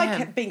 I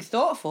like being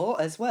thoughtful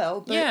as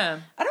well. But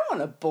I don't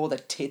want to bore the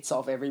tits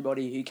off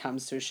everybody who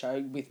comes to a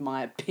show with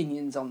my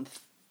opinions on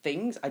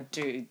things. I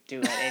do it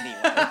anyway.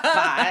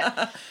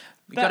 But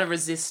you got to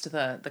resist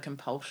the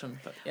compulsion.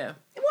 But yeah.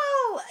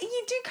 Well,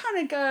 you do kind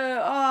of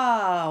go,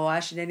 oh,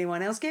 why should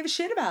anyone else give a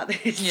shit about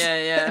this?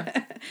 Yeah.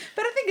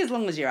 But I think as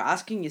long as you're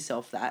asking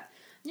yourself that,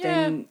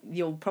 then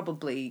you're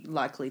probably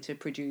likely to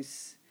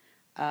produce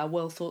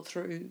well thought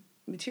through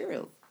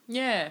material.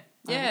 Yeah,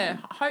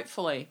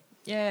 hopefully.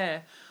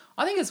 Yeah.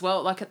 I think as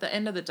well, like at the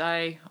end of the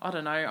day, I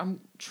don't know, I'm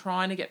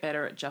trying to get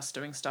better at just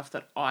doing stuff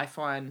that I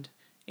find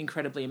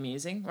incredibly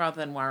amusing rather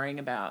than worrying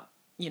about,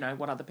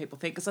 what other people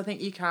think, because I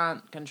think you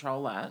can't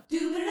control that.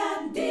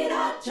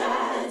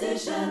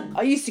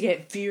 I used to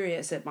get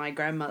furious at my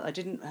grandmother. I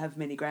didn't have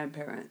many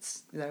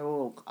grandparents. They were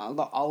all a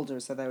lot older,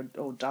 so they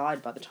all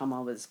died by the time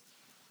I was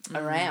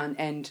around.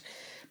 And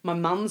my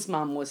mum's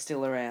mum was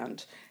still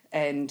around.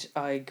 And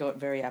I got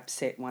very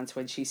upset once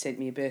when she sent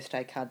me a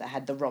birthday card that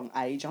had the wrong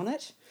age on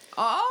it.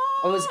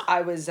 Oh!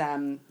 I was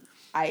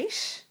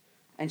 8,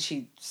 and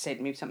she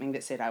sent me something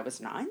that said I was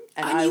 9.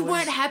 And you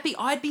weren't happy?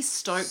 I'd be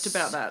stoked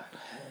about that.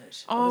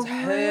 I was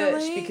hurt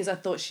really? because I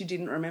thought she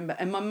didn't remember.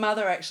 And my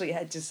mother actually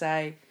had to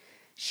say,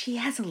 she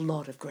has a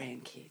lot of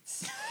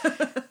grandkids.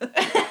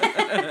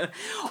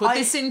 Put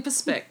this in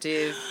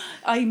perspective.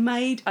 I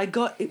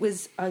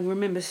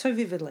remember so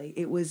vividly,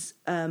 it was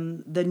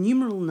the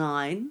numeral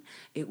 9,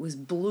 it was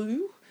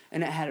blue,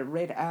 and it had a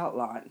red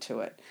outline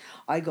to it.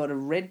 I got a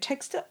red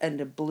texter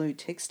and a blue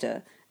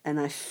texter, and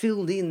I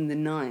filled in the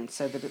 9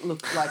 so that it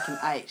looked like an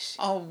 8.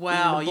 Oh,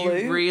 wow,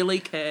 you really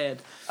cared.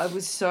 I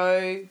was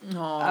so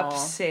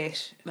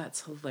upset.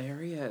 That's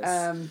hilarious.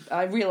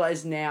 I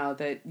realise now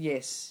that,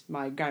 yes,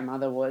 my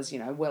grandmother was,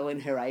 well in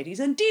her 80s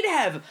and did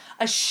have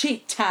a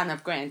shit ton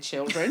of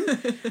grandchildren.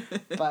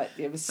 But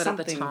it was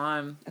something...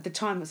 At the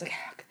time, it was like,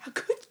 how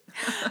could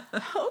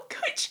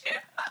you?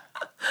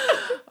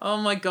 Oh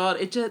my God,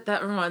 that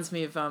reminds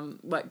me of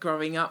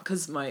growing up,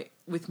 because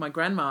with my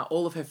grandma,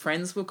 all of her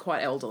friends were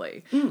quite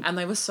elderly, and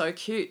they were so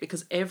cute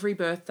because every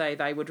birthday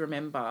they would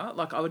remember.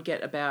 Like, I would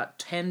get about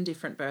 10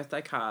 different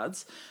birthday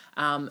cards,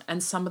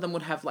 and some of them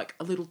would have like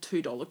a little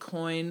 $2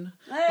 coin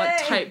like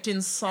taped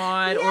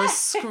inside, or a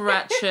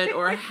scratch it,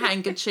 or a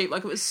handkerchief.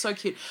 Like, it was so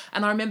cute.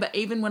 And I remember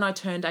even when I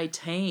turned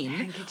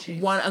 18,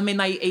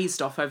 they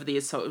eased off over the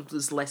years, so it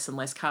was less and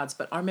less cards.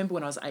 But I remember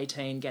when I was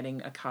 18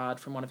 getting a card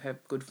from one of her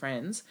good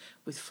friends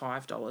with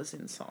 $5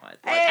 inside.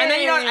 And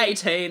then you're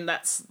 18,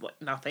 that's like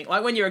nothing.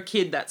 Like, when you're a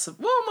kid, that's,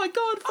 oh my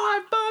God,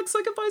 $5,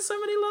 I could buy so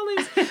many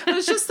lollies. It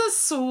was just the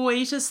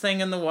sweetest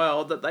thing in the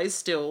world that they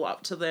still,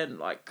 up to then,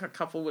 like a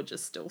couple were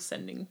just still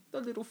sending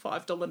the little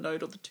 $5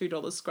 note or the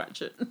 $2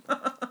 scratch it.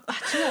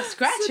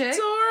 Scratch it? It's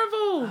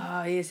adorable.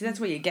 Oh, yes, that's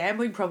where your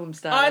gambling problem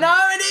started. I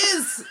know, it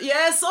is.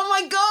 Yes, oh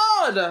my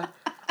God.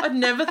 I'd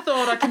never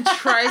thought I can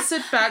trace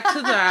it back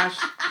to that.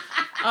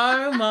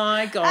 Oh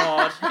my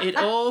God. It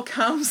all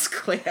comes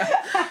clear.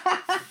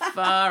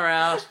 Far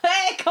out.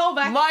 Hey,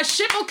 callback. My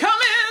ship will come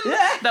in.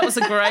 That was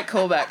a great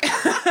callback.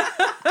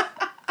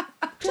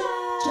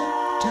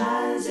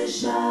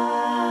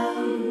 Transition.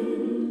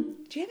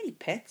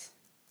 pets?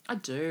 I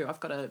do. I've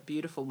got a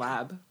beautiful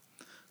lab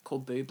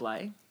called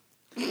Buble.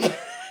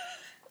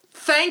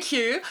 Thank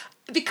you.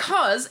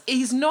 Because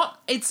it's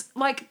not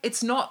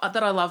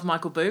that I love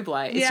Michael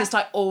Bublé. It's just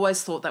I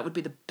always thought that would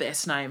be the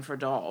best name for a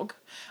dog.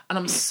 And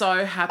I'm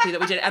so happy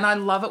that we did it. And I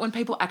love it when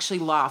people actually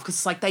laugh because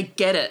it's like they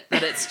get it,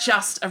 that it's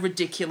just a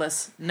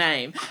ridiculous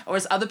name.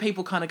 Whereas other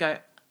people kind of go,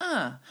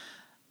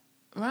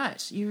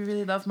 right, you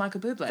really love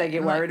Michael Bublé. They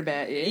get worried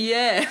about you.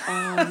 Yeah.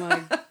 Oh,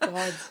 my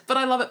God. But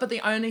I love it. But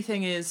the only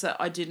thing is that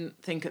I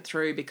didn't think it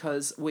through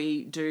because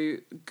we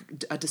do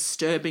a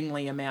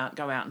disturbingly amount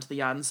go out into the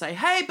yard and say,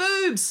 hey,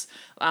 boobs.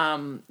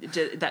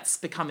 That's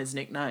become his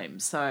nickname.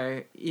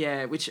 So,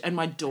 yeah, and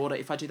my daughter,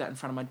 if I do that in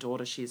front of my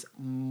daughter, she's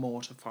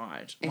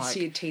mortified. Is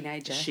she a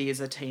teenager? She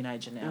is a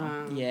teenager now.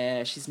 Wow.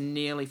 Yeah, she's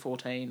nearly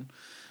 14,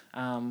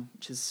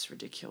 which is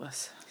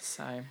ridiculous.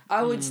 So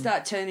I would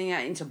start turning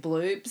out into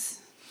bloobs.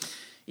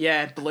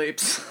 Yeah,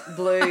 bloops.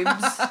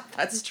 Bloobs.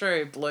 That's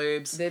true,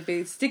 bloobs. They'd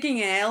be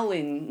sticking an L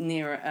in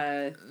near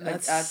a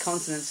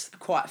consonant's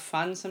quite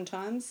fun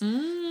sometimes.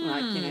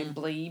 Like,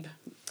 bleeb.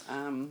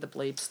 The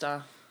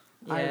bleebster.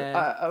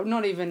 Yeah. I,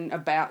 not even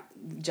about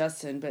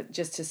Justin, but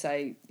just to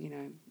say,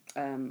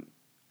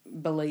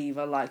 believe.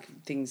 I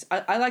like things.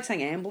 I like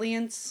saying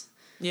ambience.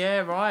 Yeah,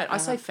 right. I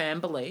say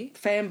fambly.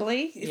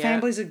 Fambly. Yeah.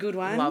 Fambly's a good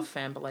one. Love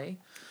fambly.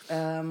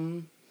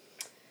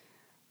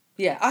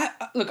 Yeah,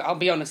 look, I'll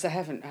be honest, I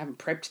haven't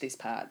prepped this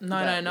part.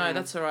 No,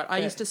 that's all right. I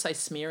used to say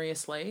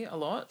smeriously a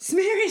lot.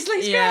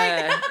 Smeriously's great.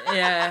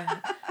 Yeah.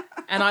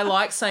 And I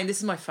like saying, this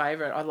is my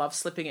favourite, I love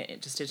slipping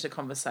it just into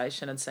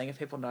conversation and seeing if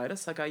people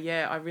notice. I go,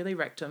 yeah, I really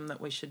rectum that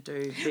we should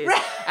do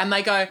this. And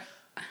they go,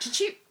 did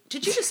you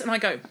just, and I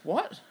go,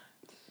 what?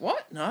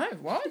 What? No,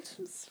 what?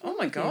 Oh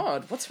my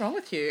God, what's wrong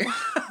with you?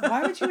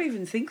 Why would you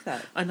even think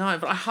that? I know,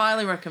 but I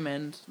highly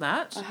recommend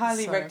that. I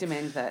highly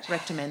recommend that.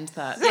 Recommend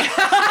that.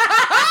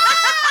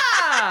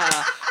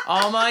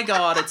 Oh my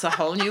God, it's a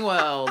whole new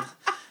world.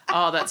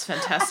 Oh, that's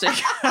fantastic.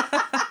 But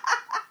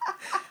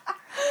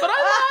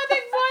I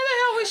think why the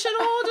hell we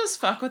should all just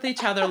fuck with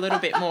each other a little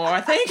bit more,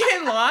 I think,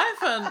 in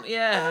life. And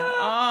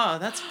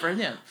that's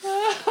brilliant.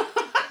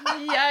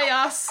 Yay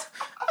us.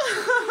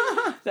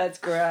 That's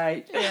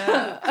great.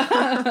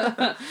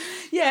 Yeah.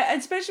 Yeah,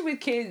 especially with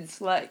kids,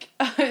 like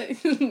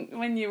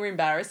when you're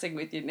embarrassing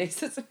with your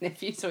nieces and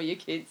nephews or your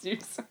kids,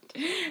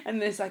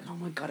 and there's like, oh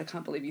my God, I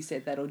can't believe you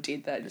said that or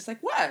did that. It's like,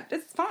 what?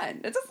 It's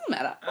fine. It doesn't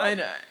matter. I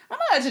know. I'm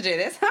allowed to do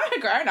this. I'm a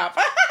grown up.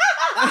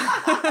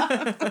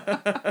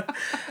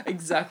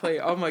 Exactly.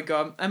 Oh my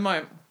God. And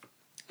my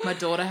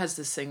daughter has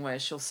this thing where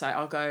she'll say,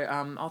 I'll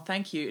go, oh,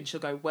 thank you. And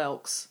she'll go,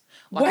 Welks.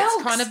 Like,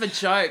 it's kind of a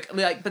joke.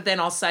 Like, but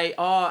then I'll say,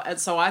 and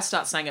so I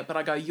start saying it, but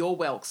I go, your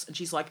Welks. And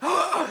she's like,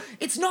 oh,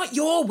 it's not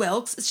your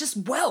Welks, it's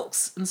just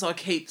Welks. And so I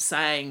keep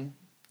saying,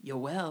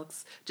 your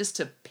Welks, just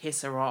to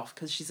piss her off,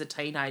 because she's a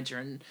teenager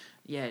and,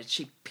 yeah,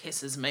 she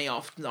pisses me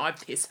off and I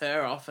piss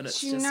her off. And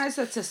she knows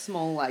that's a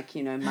small,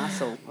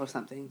 mussel or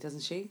something,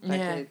 doesn't she?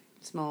 A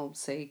small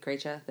sea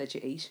creature that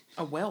you eat.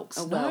 A whelks.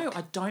 No,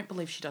 I don't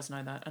believe she does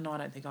know that, and I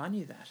don't think I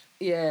knew that.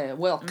 Yeah,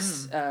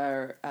 whelks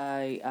are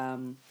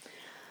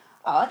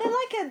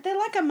they're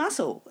like a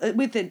mussel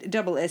with a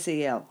double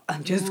SEL.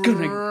 I'm just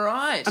gonna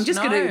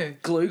gonna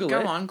Google it.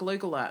 Go on,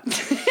 Google that.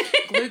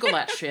 Google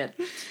that shit.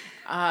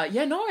 I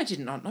did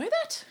not know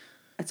that.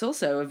 It's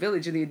also a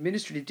village in the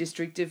administrative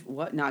district of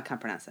what? No, I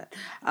can't pronounce that.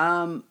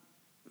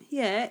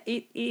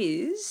 It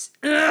is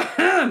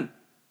a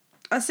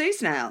sea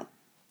snail.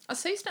 A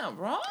sea snail,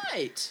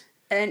 right.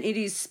 And it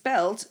is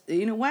spelt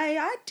in a way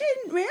I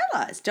didn't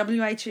realise.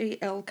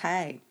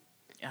 WHELK.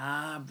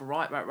 Ah,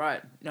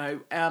 right.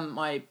 No,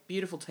 my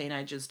beautiful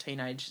teenage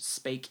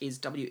speak is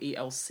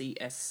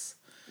WELCS,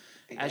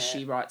 as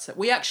she writes it.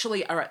 We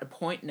actually are at a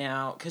point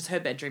now, because her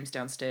bedroom's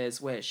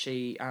downstairs, where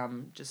she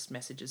just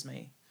messages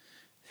me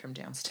from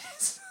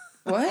downstairs.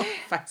 What?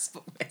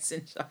 Facebook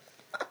Messenger.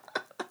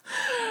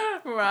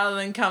 Rather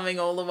than coming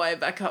all the way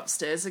back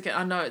upstairs again.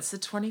 I know, it's the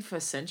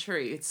 21st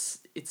century.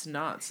 It's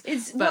nuts.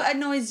 What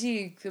annoys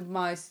you the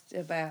most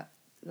about,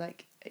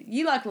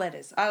 you like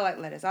letters. I like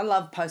letters. I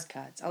love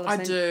postcards. I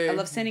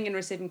love sending and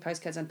receiving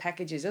postcards, and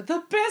packages are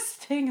the best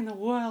thing in the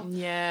world.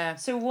 Yeah.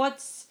 So what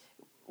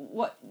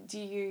do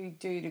you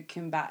do to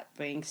combat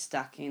being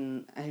stuck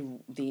in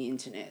the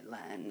internet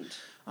land?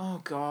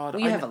 Oh God.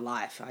 Well, you have a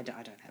life. I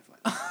don't have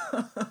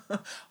one.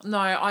 No,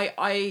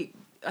 I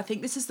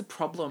think this is the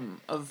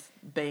problem of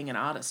being an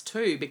artist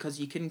too, because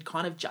you can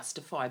kind of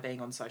justify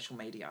being on social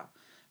media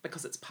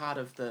because it's part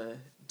of the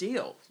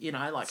deal,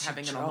 it's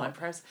having an online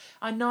press.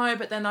 I know,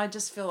 but then I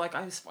just feel like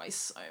I just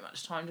waste so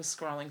much time just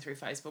scrolling through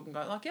Facebook and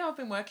going I've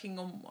been working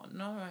on one.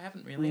 No, I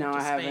haven't really. No, I've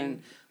just I haven't.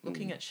 Been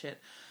looking at shit.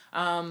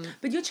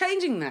 But you're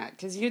changing that,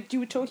 because you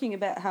were talking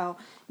about how,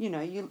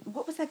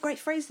 what was that great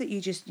phrase that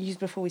you just used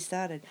before we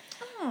started?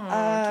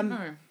 I don't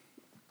know.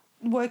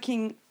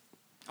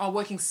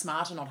 Working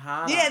smarter, not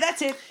harder. Yeah,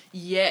 that's it.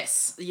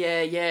 Yes.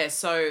 Yeah.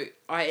 So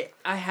I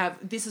have,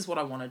 this is what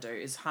I want to do,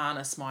 is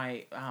harness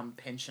my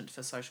penchant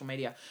for social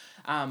media.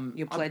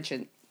 Your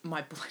penchant.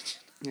 My penchant.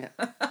 Yeah.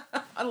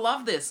 I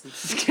love this.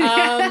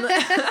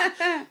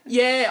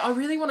 Yeah, I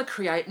really want to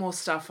create more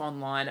stuff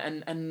online.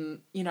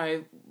 And you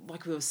know,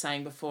 like we were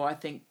saying before, I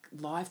think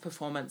live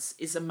performance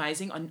is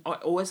amazing. I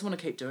always want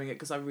to keep doing it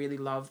because I really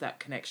love that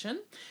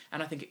connection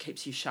and I think it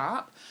keeps you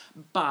sharp.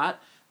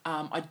 But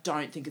I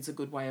don't think it's a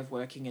good way of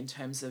working in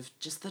terms of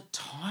just the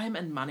time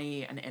and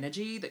money and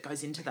energy that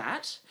goes into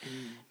that.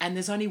 And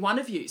there's only one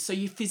of you. So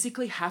you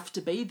physically have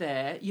to be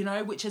there, you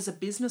know, which as a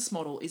business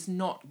model is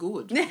not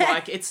good.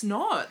 Like, it's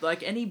not.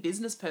 Like, any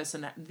business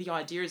person, the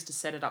idea is to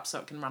set it up so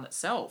it can run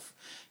itself,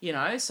 you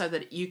know, so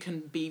that you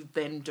can be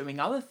then doing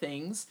other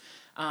things.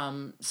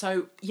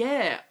 So,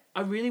 yeah,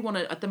 I really want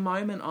to, at the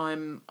moment,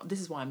 this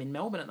is why I'm in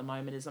Melbourne at the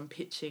moment, is I'm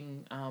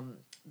pitching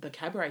the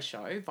cabaret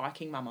show,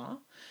 Viking Mama,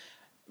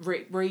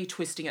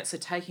 retwisting it, so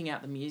taking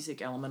out the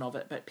music element of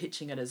it, but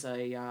pitching it as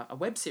a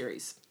web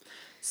series.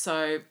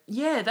 So,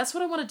 yeah, that's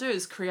what I want to do,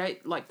 is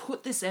create, like,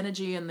 put this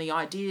energy and the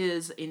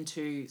ideas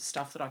into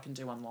stuff that I can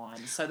do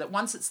online, so that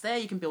once it's there,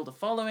 you can build a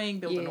following,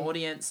 build an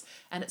audience,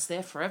 and it's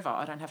there forever.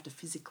 I don't have to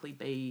physically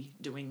be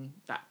doing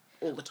that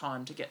all the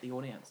time to get the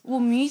audience. Well,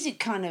 music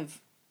kind of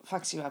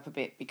fucks you up a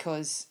bit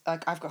because,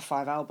 like, I've got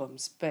 5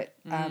 albums, but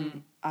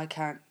I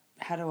can't...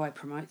 How do I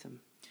promote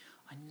them?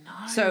 I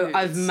know. So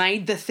I've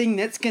made the thing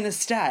that's going to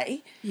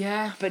stay.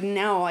 Yeah. But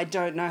now I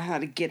don't know how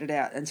to get it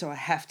out. And so I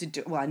have to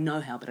do... Well, I know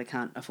how, but I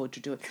can't afford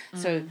to do it.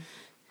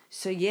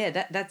 So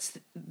yeah, that's...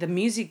 The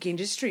music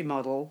industry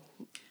model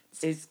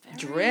is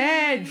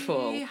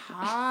dreadful. Very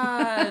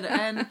hard.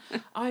 And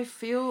I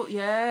feel...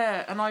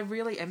 Yeah. And I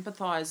really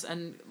empathise.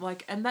 And,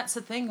 like... And that's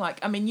the thing. Like,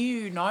 I mean,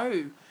 you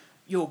know...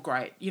 You're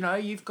great. You know,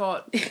 you've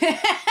got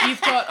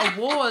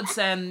awards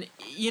and,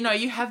 you know,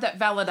 you have that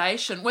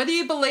validation, whether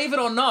you believe it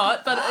or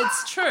not, but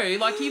it's true.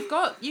 Like, you've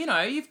got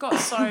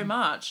so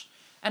much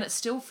and it's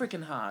still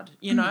freaking hard,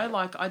 you know?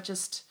 Like, I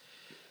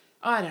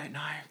don't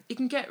know. It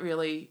can get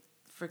really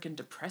freaking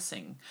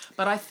depressing.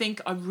 But I think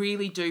I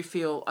really do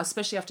feel,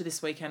 especially after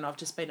this weekend, I've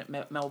just been at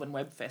Melbourne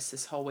Web Fest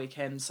this whole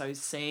weekend, so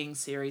seeing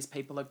series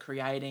people are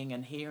creating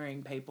and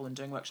hearing people and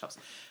doing workshops,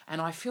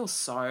 and I feel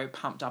so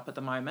pumped up at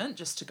the moment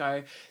just to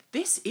go,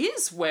 this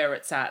is where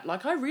it's at.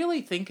 Like, I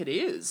really think it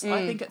is.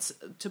 I think it's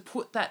to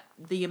put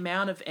the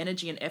amount of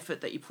energy and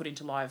effort that you put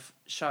into live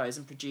shows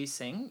and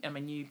producing. I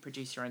mean, you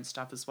produce your own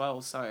stuff as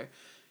well, so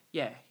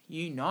yeah,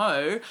 you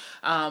know,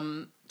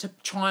 to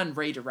try and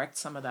redirect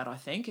some of that, I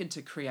think,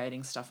 into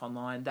creating stuff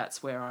online.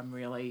 That's where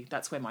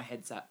my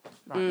head's at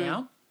right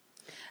now.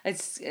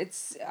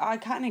 It's. I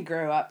kind of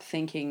grew up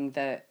thinking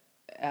that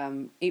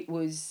it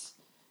was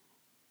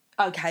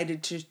okay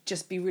to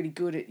just be really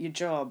good at your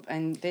job,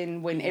 and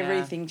then when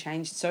everything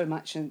changed so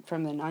much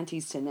from the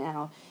 90s to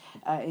now,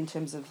 in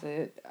terms of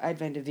the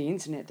advent of the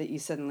internet, that you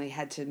suddenly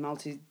had to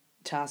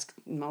multi-task,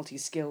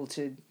 multi-skill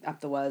to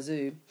up the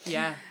wazoo.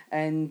 Yeah.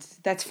 And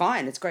that's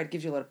fine. It's great. It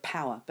gives you a lot of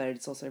power, but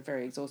it's also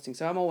very exhausting.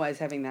 So I'm always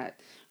having that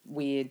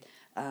weird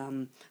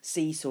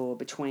seesaw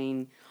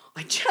between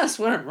I just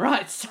want to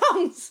write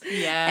songs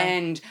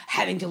and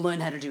having to learn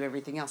how to do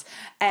everything else.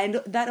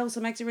 And that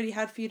also makes it really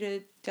hard for you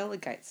to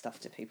delegate stuff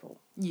to people.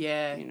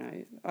 Yeah. You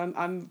know,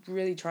 I'm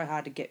really try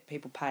hard to get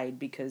people paid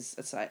because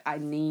it's like I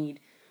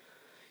need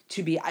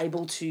to be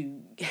able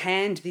to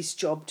hand this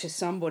job to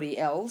somebody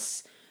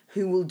else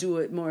who will do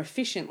it more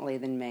efficiently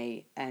than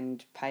me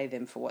and pay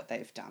them for what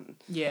they've done.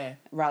 Yeah.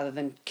 Rather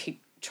than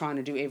keep trying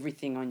to do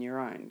everything on your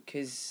own,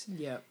 because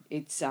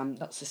it's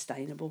not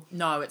sustainable.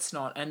 No, it's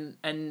not.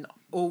 And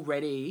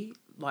already,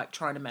 like,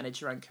 trying to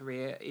manage your own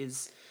career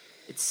it's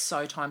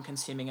so time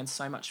consuming and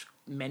so much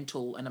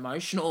mental and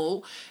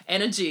emotional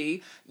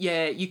energy.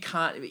 Yeah, you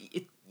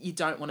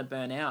don't want to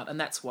burn out, and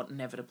that's what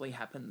inevitably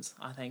happens,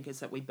 I think,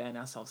 is that we burn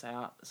ourselves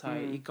out. So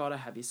you got to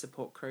have your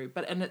support crew.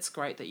 And it's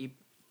great that you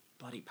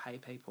bloody pay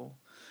people,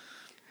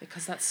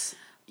 because that's,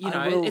 you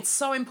know, it's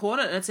so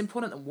important, and it's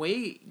important that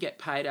we get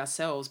paid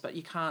ourselves, but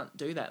you can't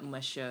do that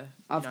unless you're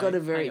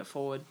paying it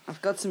forward.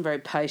 I've got some very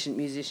patient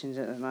musicians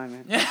at the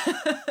moment.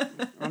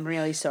 I'm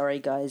really sorry,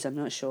 guys. I'm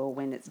not sure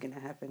when it's going to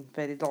happen,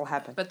 but it'll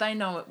happen. But they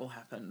know it will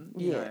happen,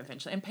 you know,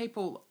 eventually. And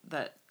people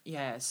that,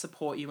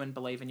 support you and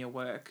believe in your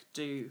work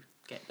do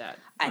get that.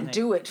 And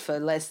do it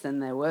for less than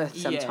they're worth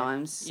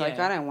sometimes. Like,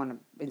 I don't want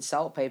to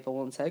insult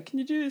people and say, can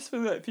you do this for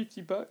like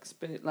 $50?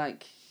 But,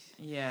 like...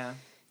 Yeah.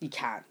 You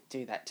can't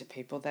do that to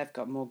people. They've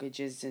got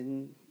mortgages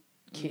and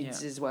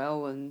kids as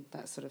well and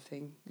that sort of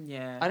thing.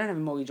 Yeah. I don't have a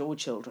mortgage or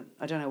children.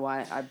 I don't know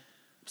why I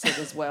said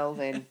as well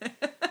then.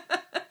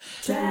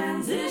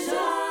 Transition!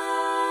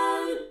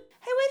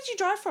 Hey, where did you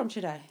drive from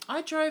today?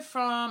 I drove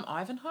from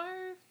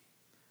Ivanhoe.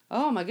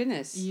 Oh, my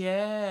goodness.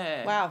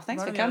 Yeah. Wow,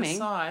 thanks for coming.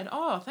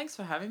 Oh, thanks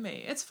for having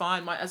me. It's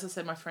fine. As I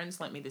said, my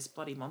friends lent me this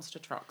bloody monster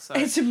truck. So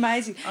it's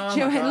amazing. Oh, you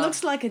know, it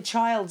looks like a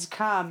child's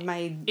car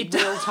made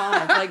real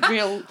time, like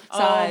real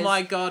size. Oh,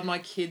 my God. My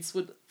kids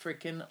would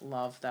freaking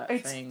love that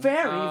thing. It's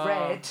very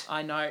red.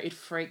 I know. It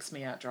freaks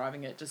me out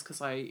driving it just because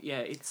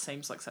it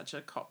seems like such a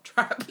cop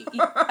trap.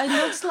 It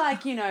looks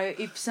like, you know,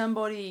 if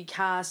somebody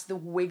cast the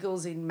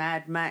Wiggles in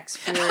Mad Max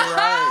Fury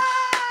Road.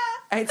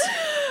 It's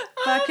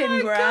fucking oh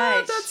my great.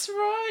 God, that's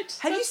right.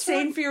 Have you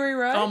seen Fury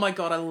Road? Oh my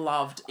God, I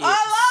loved it.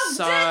 I loved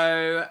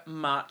so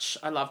much.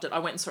 I loved it. I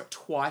went and saw it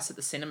twice at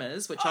the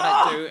cinemas, which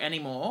I don't do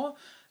anymore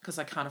because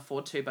I can't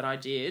afford to, but I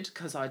did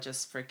because I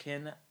just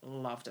freaking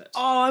loved it.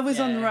 Oh, I was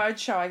on the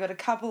roadshow. I got a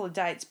couple of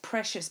dates,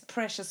 precious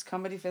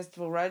comedy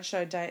festival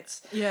roadshow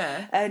dates.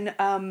 Yeah. And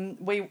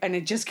it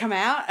had just come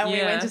out, and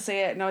we went to see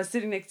it, and I was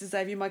sitting next to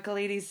Xavier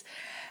Michaelides,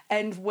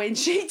 and when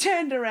she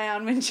turned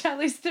around, when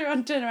Charlize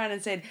Theron turned around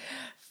and said,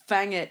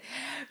 "Fang It,"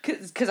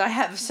 because I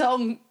have a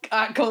song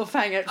called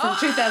 "Fang It" from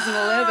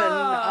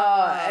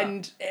 2011,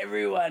 and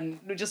everyone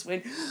just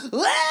went,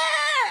 "Wah!"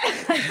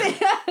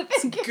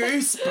 It's a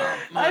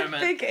goosebump moment. I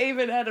think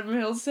even Adam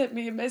Hill sent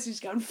me a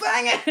message going,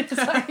 "Fang it!" It's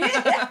like,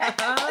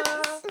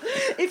 yes!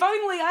 If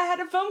only I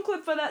had a film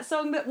clip for that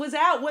song that was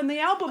out when the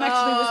album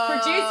actually was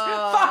produced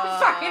 5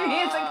 fucking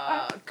years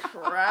ago.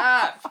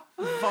 Crap.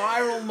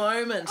 Viral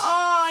moment.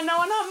 Oh,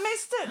 no, and I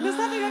missed it. There's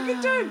nothing I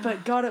could do.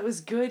 But God, it was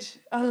good.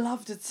 I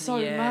loved it so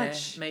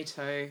much. Me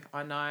too.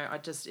 I know.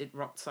 It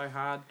rocked so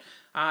hard.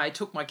 I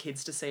took my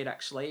kids to see it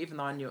actually, even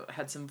though I knew it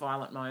had some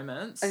violent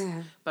moments.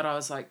 But I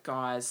was like,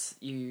 guys,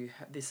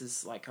 this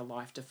is like a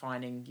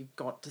life-defining, you've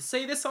got to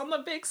see this on the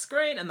big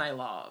screen. And they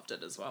loved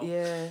it as well.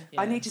 Yeah.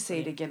 I need to see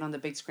it again on the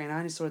big screen. I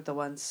only saw it the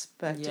once,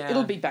 but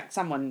it'll be back.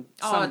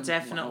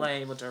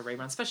 Definitely. We'll do a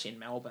rerun, especially in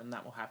Melbourne.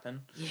 That will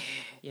happen. Yeah.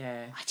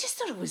 Yeah. I just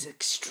thought it was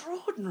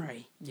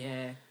extraordinary.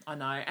 Yeah, I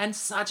know. And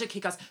such a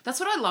kick-ass. That's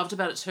what I loved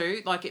about it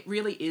too. Like, it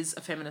really is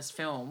a feminist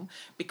film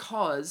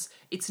because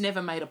it's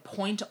never made a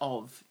point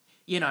of,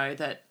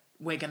 that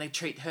we're going to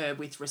treat her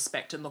with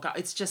respect and look up.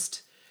 It's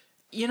just,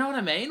 you know what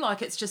I mean?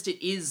 Like, it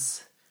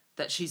is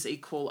that she's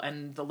equal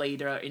and the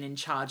leader and in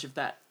charge of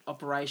that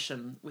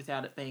operation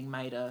without it being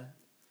made an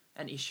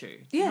issue.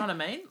 Yeah. You know what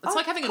I mean? It's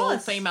like having an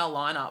all-female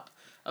lineup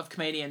of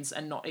comedians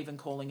and not even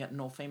calling it an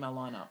all-female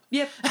lineup.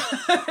 Yep.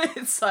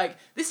 It's like,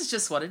 this is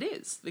just what it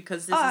is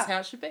because this is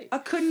how it should be. I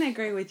couldn't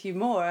agree with you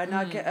more. And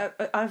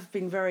I've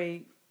been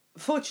very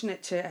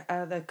fortunate to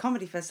the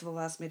comedy festival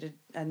asked me to,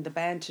 and the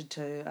band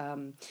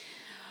to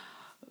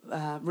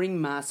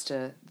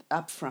ringmaster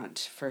up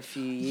front for a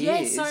few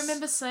years. Yes, I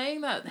remember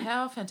seeing that.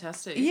 How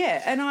fantastic.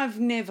 Yeah, and I've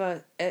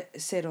never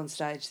said on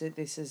stage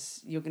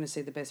that you're going to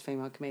see the best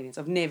female comedians.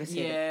 I've never said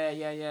it.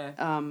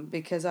 Yeah.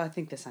 Because I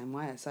think the same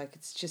way. It's like,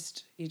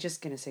 you're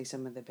just going to see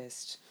some of the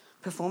best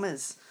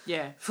performers.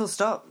 Yeah. Full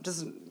stop.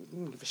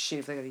 Doesn't give a shit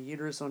if they got a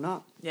uterus or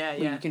not. Yeah,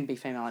 well, you can be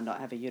female and not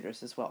have a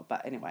uterus as well.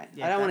 But anyway,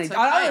 yeah, I don't want to.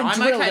 Okay.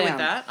 I'm okay with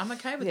that. I'm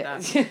okay with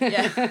that.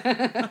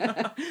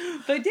 Yeah.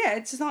 But yeah,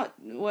 it's not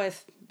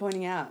worth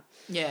pointing out.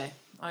 Yeah,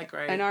 I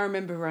agree. And I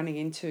remember running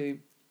into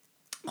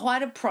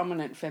quite a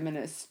prominent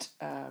feminist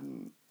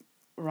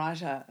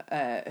writer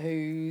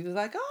who was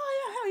like, "Oh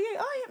yeah, how are you?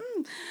 Oh yeah,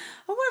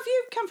 oh, where have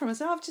you come from?" I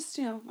said, "I've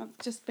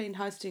just been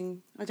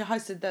hosting. I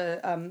hosted the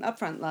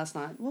Upfront last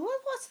night." "Well,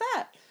 what's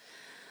that?"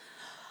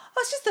 "Oh,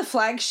 it's just the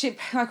flagship,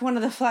 like one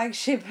of the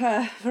flagship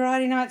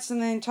variety nights in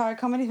the entire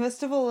comedy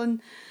festival,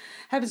 and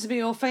happens to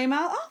be all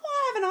female." "Oh,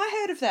 why haven't I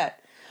heard of that?"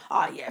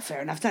 "Oh, yeah,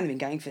 fair enough. It's only been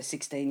going for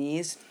 16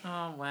 years.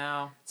 Oh,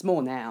 wow. It's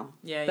more now."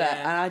 Yeah.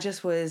 And I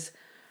just was,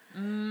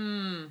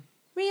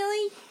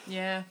 really?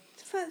 Yeah.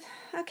 But,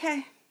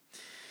 okay.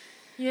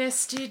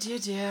 Yes, dear.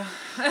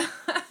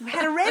 We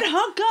had a red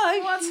hot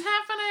go. What's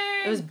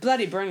happening? It was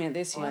bloody brilliant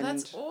this year. Oh,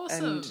 that's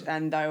awesome.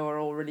 And they were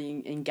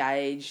already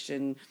engaged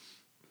and...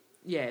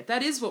 Yeah,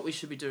 that is what we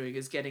should be doing,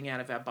 is getting out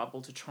of our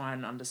bubble to try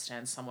and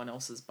understand someone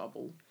else's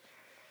bubble.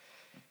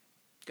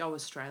 Go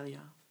Australia.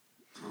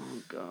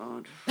 Oh,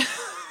 God.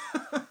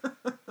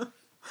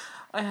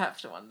 I have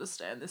to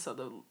understand this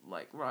other,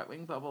 like,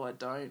 right-wing bubble. I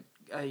don't.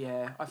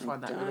 I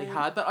find that really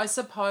hard. But I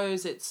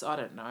suppose I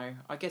don't know.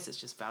 I guess it's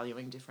just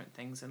valuing different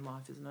things in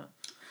life, isn't it?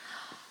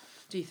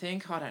 Do you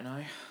think? I don't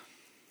know.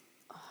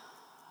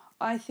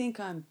 I think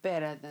I'm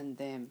better than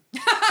them.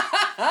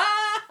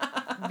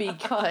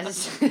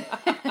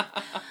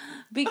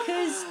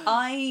 because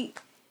I...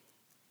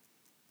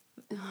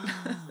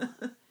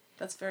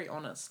 That's very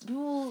honest.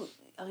 Well,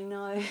 I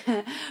know.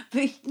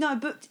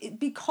 but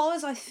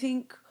because I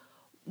think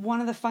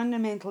one of the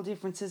fundamental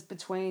differences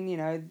between,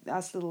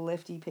 us little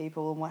lefty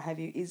people and what have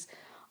you is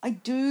I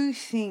do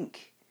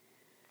think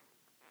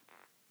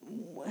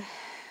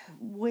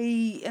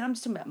we, and I'm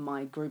just talking about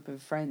my group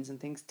of friends and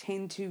things,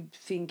 tend to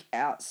think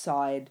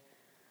outside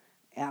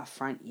our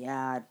front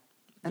yard.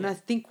 And I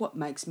think what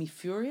makes me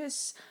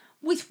furious,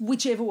 with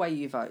whichever way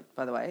you vote,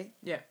 by the way,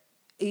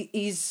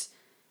 is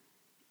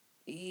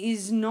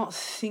not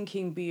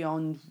thinking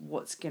beyond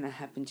what's going to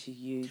happen to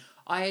you.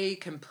 I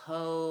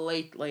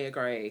completely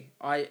agree.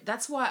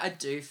 That's why I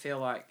do feel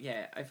like,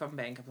 if I'm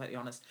being completely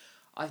honest,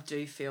 I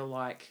do feel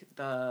like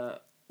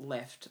the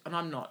left, and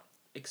I'm not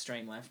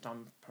extreme left,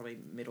 I'm probably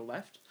middle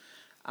left,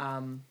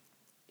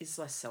 is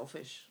less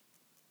selfish.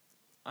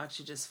 I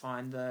actually just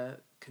find the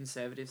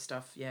conservative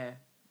stuff,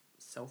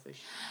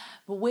 selfish.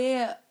 But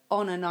we're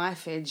on a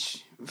knife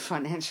edge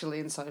financially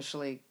and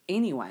socially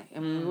anyway,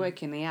 and we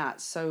work in the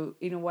arts. So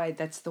in a way,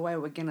 that's the way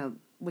we're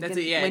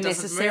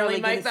necessarily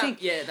going to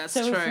think. Yeah, that's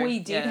true. So true. if we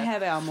did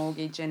have our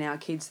mortgage and our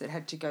kids that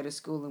had to go to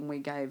school and we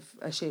gave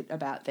a shit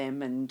about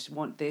them and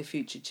want their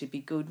future to be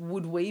good,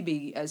 would we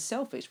be as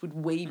selfish? Would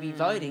we be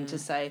voting to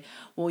say,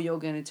 well, you're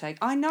going to take...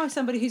 I know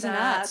somebody who's an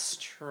arts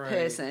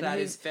person. That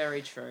is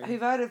very true. Who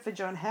voted for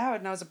John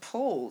Howard, and I was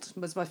appalled,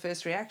 was my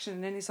first reaction.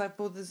 And then he's like,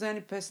 well, there's the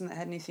only person that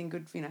had anything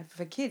good,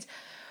 for kids.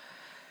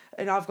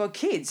 And I've got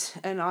kids.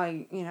 And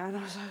I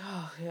was like,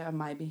 oh, yeah,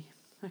 maybe.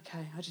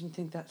 Okay, I didn't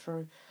think that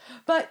through.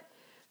 But...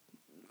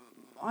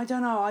 I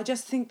don't know. I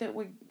just think that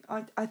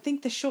I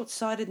think the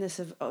short-sightedness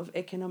of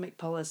economic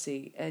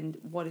policy and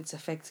what its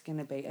effects are going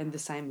to be, and the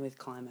same with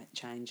climate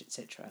change,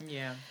 etc.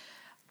 Yeah.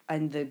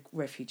 And the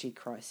refugee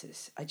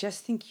crisis. I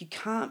just think you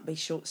can't be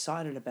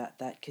short-sighted about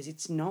that, because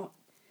it's not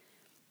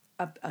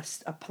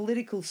a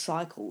political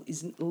cycle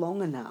isn't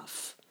long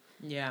enough.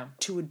 Yeah.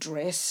 To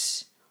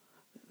address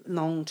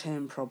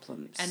long-term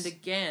problems. And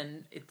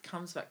again, it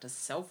comes back to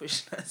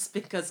selfishness,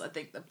 because I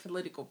think the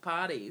political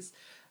parties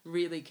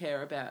really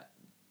care about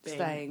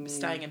staying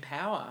in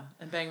power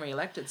and being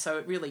re-elected. So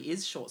it really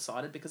is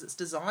short-sighted, because it's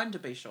designed to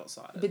be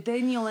short-sighted. But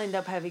then you'll end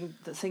up having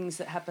the things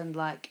that happened,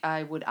 like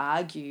I would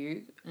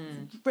argue,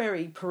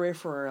 very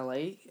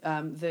peripherally,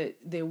 that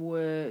there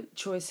were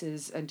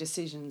choices and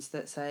decisions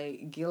that,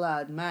 say,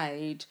 Gillard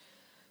made,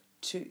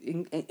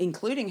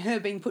 including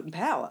her being put in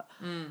power,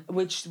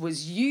 which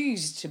was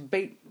used to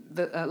beat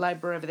the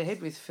Labor over the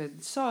head with for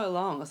so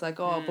long. It's like,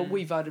 but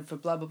we voted for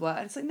blah, blah, blah.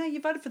 And it's like, no, you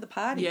voted for the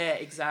party. Yeah,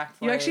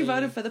 exactly. You actually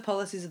voted for the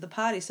policies of the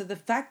party. So the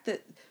fact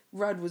that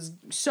Rudd was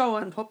so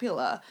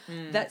unpopular,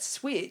 that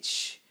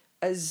switch,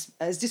 as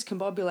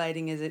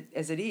discombobulating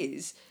as it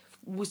is,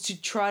 was to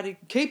try to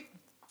keep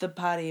the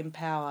party in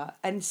power.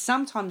 And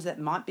sometimes that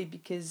might be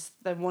because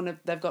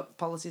they've got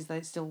policies they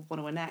still want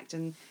to enact,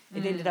 and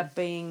it ended up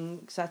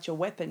being such a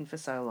weapon for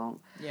so long.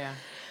 Yeah.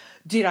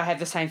 Did I have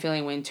the same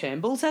feeling when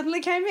Turnbull suddenly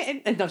came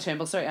in? Not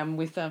Turnbull, sorry,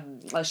 with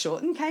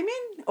Shorten came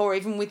in? Or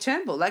even with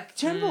Turnbull. Like,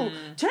 Turnbull,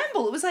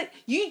 it was like,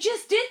 you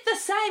just did the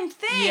same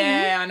thing.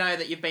 Yeah, I know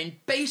that you've been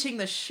beating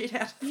the shit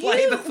out of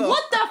Labour for.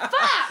 What the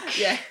fuck?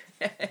 Yeah.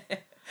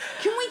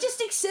 Can we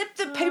just accept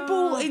that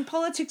people in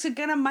politics are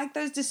going to make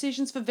those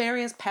decisions for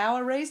various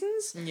power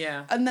reasons?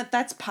 Yeah. And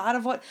that's part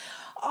of what...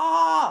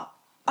 I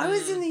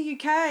was in the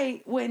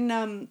UK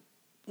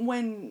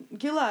when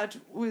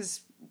Gillard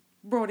was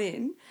brought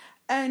in,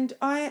 and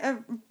a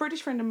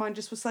British friend of mine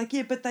just was like,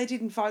 yeah, but they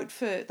didn't vote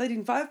for her.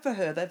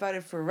 They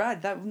voted for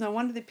Rudd. No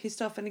wonder they're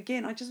pissed off. And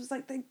again, I just was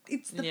like,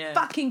 it's the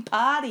fucking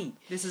party.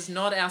 This is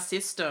not our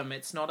system.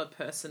 It's not a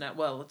person.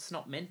 Well, it's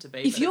not meant to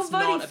be. If you're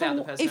voting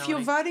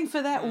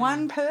for that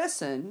one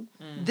person,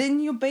 then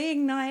you're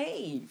being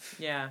naive.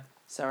 Yeah.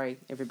 Sorry,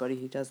 everybody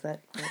who does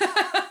that.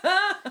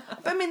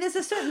 But I mean, there's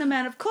a certain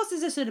amount of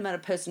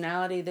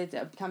personality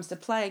that comes to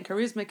play, and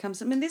charisma comes.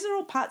 These are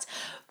all parts.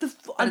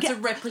 It's a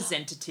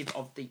representative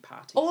of the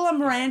party. All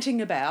I'm ranting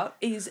about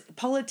is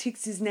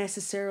politics is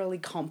necessarily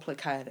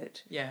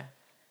complicated. Yeah.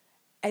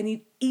 And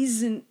it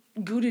isn't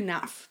good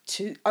enough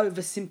to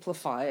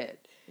oversimplify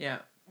it. Yeah.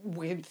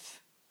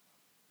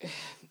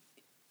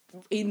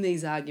 In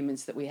these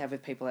arguments that we have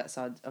with people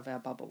outside of our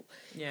bubble.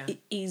 Yeah. It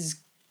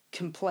is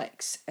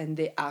complex, and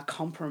there are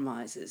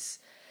compromises.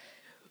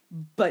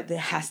 But there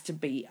has to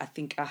be, I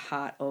think, a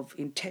heart of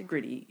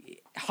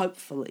integrity,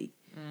 hopefully.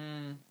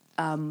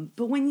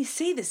 But when you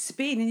see the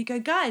spin and you go,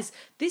 guys,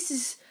 this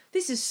is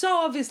so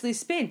obviously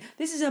spin.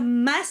 This is a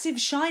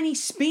massive, shiny,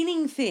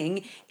 spinning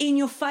thing in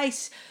your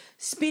face,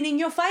 spinning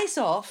your face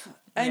off,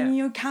 and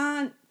you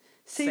can't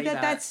see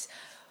that's...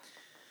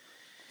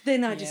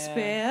 Then I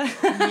despair.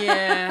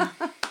 Yeah,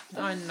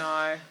 I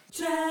know.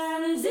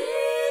 Transition.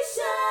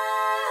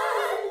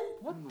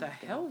 What the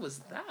hell was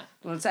that?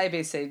 Well, it's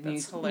ABC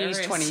News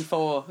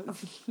 24.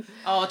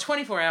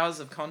 24 hours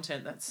of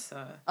content. That's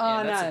a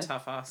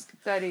tough ask.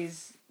 That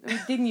is. It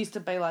didn't used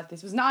to be like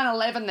this. It was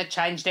 9/11 that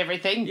changed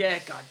everything. Yeah,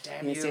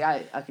 goddamn you. See,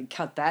 I could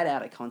cut that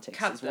out of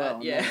context as well.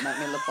 Yeah. Make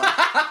me look like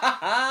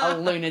a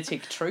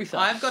lunatic truther.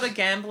 I've got a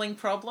gambling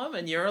problem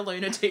and you're a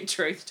lunatic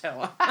truth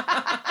teller.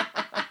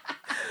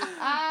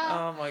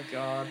 Oh, my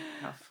God.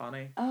 How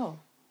funny. Oh,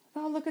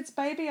 look, it's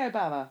baby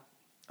Obama.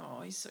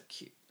 Oh, he's so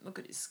cute. Look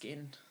at his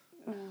skin.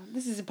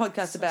 This is a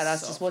podcast about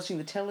us just watching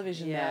the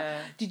television now.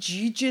 Did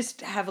you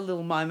just have a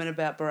little moment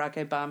about Barack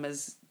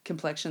Obama's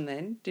complexion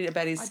then?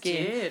 About his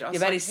skin? I did.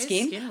 About his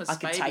skin? His skin was I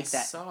could take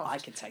that. Soft. I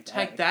could take that.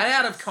 Take that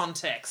out of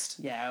context.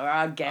 Yeah, we're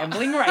a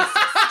gambling race.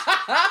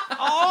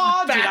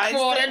 Oh,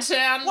 Backwater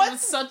town was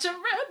such a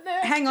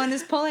redneck. Hang on,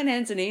 is Pauline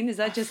Hanson in? Has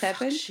that just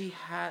happened? She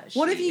has.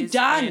 What have you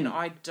done?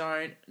 I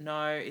don't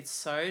know. It's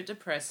so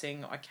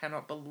depressing. I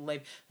cannot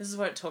believe. This is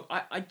what it took.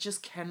 I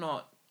just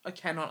cannot. I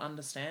cannot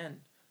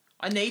understand.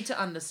 I need to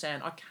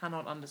understand. I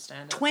cannot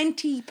understand it.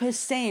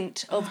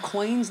 20% of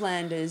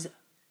Queenslanders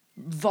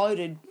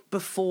voted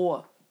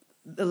before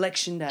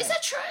election day. Is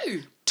that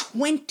true?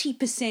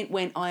 20%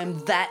 went, I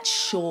am that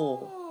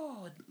sure.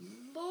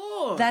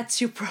 for?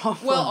 That's your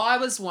problem. Well, I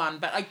was one,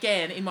 but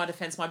again, in my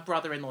defence, my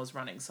brother-in-law's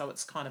running, so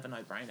it's kind of a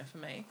no-brainer for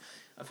me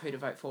of who to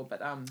vote for.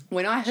 But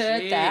when I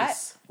heard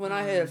jeez.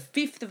 I heard a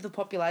fifth of the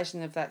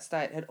population of that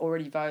state had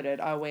already voted,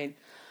 I went,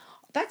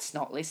 that's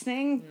not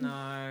listening.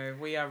 No,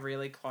 we are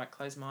really quite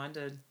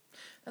close-minded.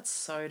 That's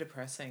so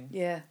depressing.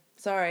 Yeah,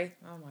 sorry.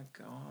 Oh my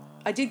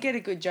God. I did get a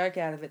good joke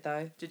out of it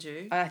though. Did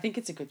you? I think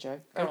it's a good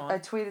joke. Go on. I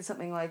tweeted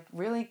something like,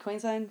 really,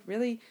 Queensland?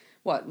 Really?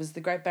 What, was the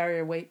Great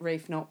Barrier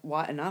Reef not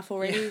white enough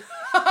already?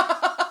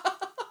 I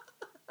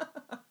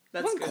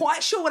wasn't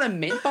quite sure what I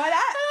meant by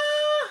that,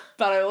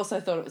 but I also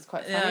thought it was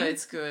quite funny. Yeah,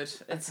 it's good.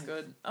 It's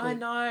good. I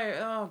know.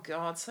 Oh,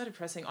 God, so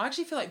depressing. I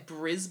actually feel like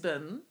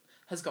Brisbane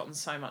has gotten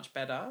so much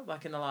better,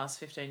 like in the last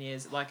 15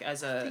 years, like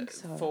as a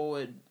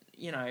forward,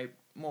 you know,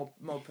 more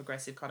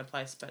progressive kind of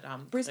place. But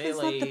Brisbane's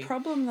clearly, not the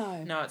problem,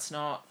 though. No, it's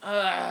not.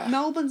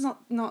 Melbourne's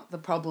not the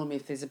problem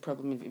if there's a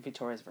problem. If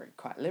Victoria's very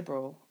quite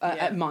liberal,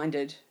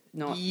 minded.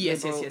 Not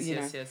yes, liberal,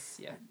 yes,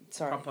 yeah.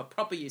 Sorry,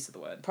 proper use of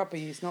the word. Proper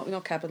use, not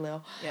capital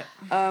L. Yeah.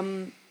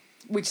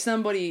 Which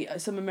some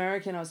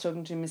American I was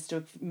talking to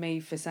mistook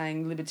me for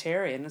saying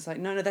libertarian. It's like,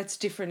 no, that's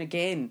different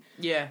again.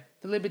 Yeah.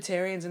 The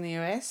libertarians in the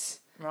US,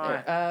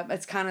 right?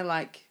 It's kind of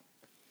like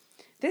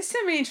there's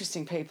some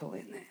interesting people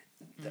in there.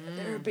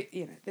 They're a bit,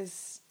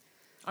 there's.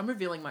 I'm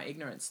revealing my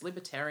ignorance.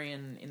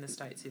 Libertarian in the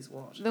States is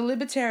what? The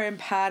Libertarian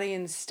Party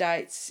in the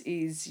States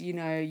is,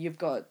 you've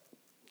got.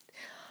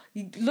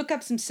 You look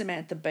up some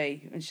Samantha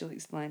Bee and she'll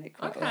explain it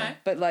quite well.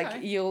 But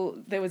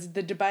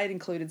the debate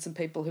included some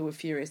people who were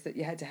furious that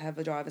you had to have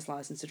a driver's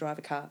license to drive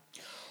a car.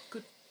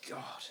 Good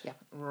God. Yeah.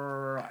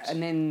 Right.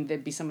 And then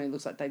there'd be somebody who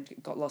looks like they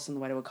got lost on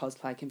the way to a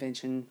cosplay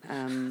convention.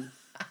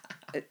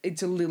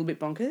 It's a little bit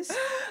bonkers.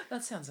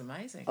 That sounds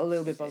amazing. A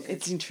little bit bonkers.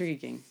 It's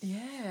intriguing.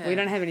 Yeah. We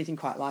don't have anything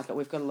quite like it.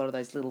 We've got a lot of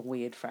those little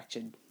weird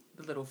fractured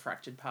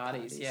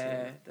parties,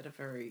 that are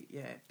very,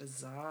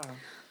 bizarre.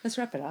 Let's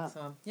wrap it up.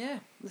 So,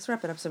 let's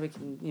wrap it up so we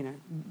can,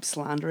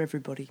 slander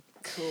everybody.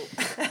 Cool.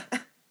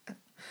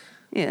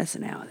 Yeah, that's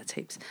an hour. That's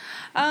heaps.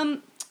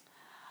 Well,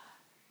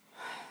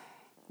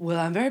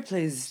 I'm very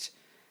pleased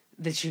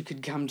that you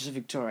could come to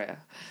Victoria.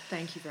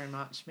 Thank you very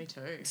much. Me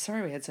too.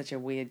 Sorry we had such a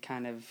weird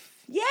kind of,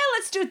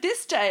 let's do it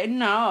this day.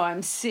 No,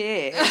 I'm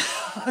sick.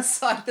 I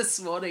was like this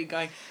morning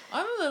going,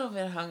 I'm a little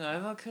bit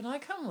hungover. Can I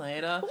come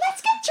later?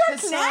 Let's get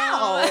drunk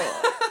now.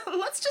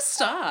 Let's just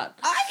start.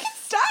 I can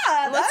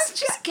start. Let's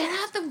just get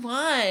out the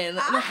wine.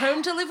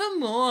 Home deliver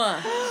more.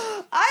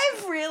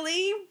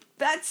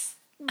 That's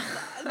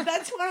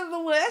one of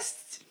the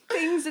worst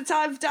things that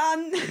I've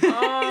done.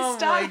 Oh,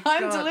 start my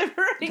home God.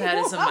 delivering. That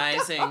is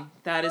amazing.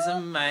 That is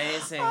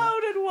amazing. I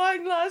ordered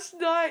wine last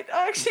night.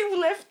 I actually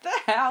left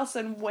the house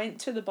and went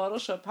to the bottle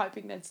shop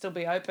hoping they'd still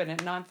be open at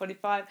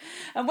 9:45.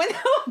 And when they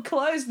were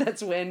closed,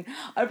 that's when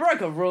I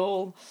broke a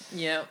rule.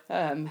 Yeah.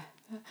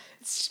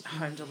 It's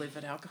home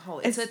delivered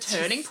alcohol. It's a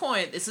turning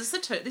point. This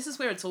is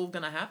where it's all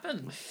going to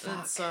happen.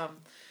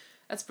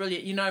 That's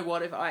brilliant. You know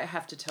what? If I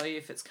have to tell you,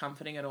 if it's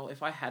comforting at all,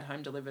 if I had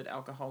home delivered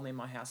alcohol near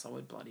my house, I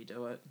would bloody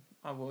do it.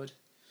 I would.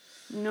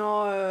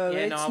 No,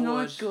 it's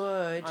not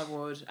good. I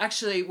would.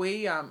 Actually,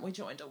 we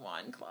joined a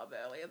wine club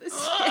earlier this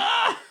year,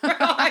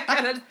 like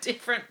at a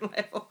different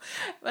level.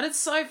 But it's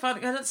so fun,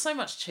 and it's so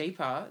much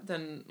cheaper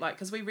than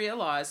because we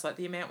realise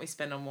the amount we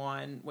spend on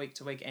wine week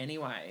to week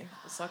anyway.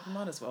 It's like we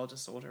might as well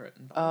just order it.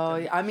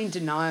 I'm in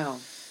denial.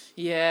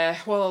 Yeah,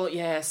 well,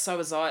 so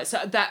was I. So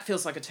that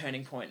feels like a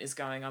turning point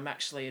I'm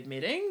actually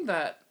admitting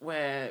that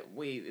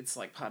it's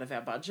like part of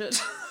our budget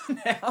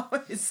now.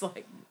 It's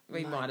like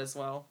we might as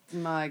well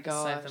save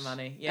the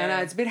money. Yeah. I know,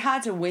 it's a bit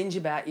hard to whinge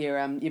about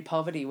your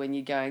poverty when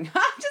you're going,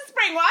 just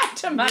bring wine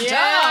to my door.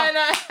 I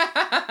know.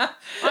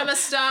 I'm a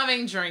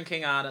starving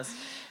drinking artist.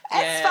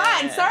 It's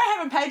fine. Sorry I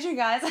haven't paid you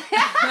guys.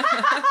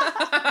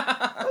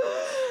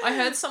 I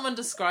heard someone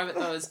describe it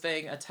though as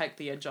being a take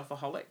the edge off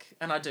aholic,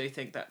 and I do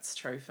think that's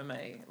true for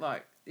me.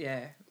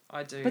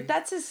 I do. But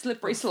that's a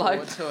slippery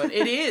slope to it.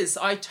 It is.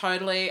 I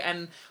totally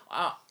and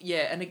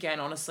again,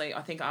 honestly,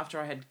 I think after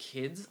I had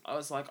kids, I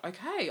was like,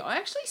 okay, I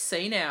actually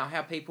see now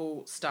how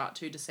people start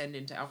to descend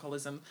into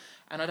alcoholism,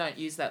 and I don't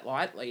use that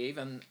lightly,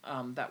 even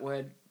that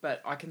word,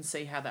 but I can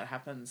see how that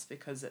happens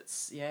because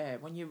it's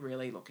when you're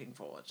really looking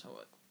forward to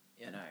it.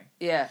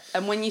 Yeah,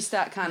 and when you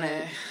start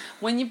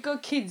when you've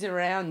got kids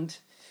around,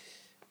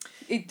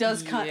 it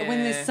does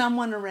when there's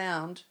someone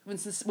around,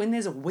 when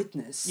there's a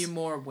witness. You're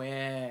more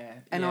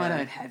aware. And I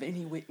don't have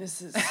any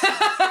witnesses.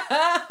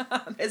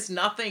 There's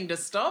nothing to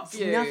stop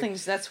you. Nothing.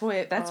 That's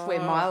where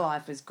my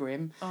life is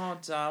grim. Oh,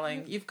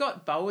 darling. You've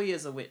got Bowie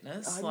as a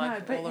witness. I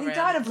know, but he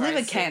died of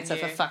liver cancer,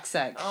 for fuck's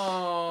sake.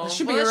 Oh. That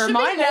should be a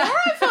reminder.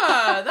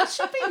 That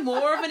should be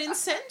more of an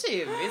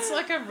incentive. It's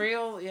like a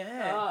real,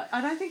 I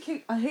don't think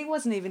he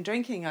wasn't even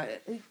drinking.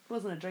 He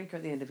wasn't a drinker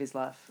at the end of his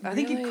life. I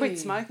think he quit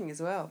smoking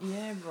as well.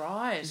 Yeah,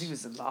 right. He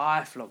was a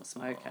lifelong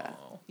smoker.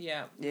 Oh,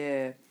 yeah.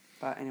 Yeah.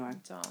 But anyway.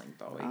 Darling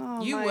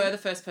Bowie. You were the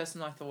first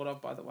person I thought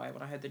of, by the way,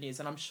 when I heard the news,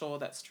 and I'm sure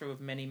that's true of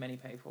many, many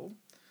people.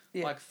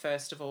 Yeah.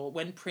 First of all,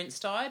 when Prince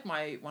died,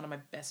 one of my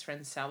best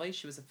friends, Sally,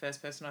 she was the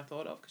first person I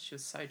thought of because she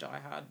was so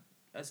diehard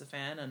as a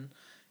fan, and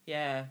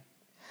Yeah.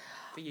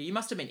 For you. You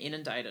must have been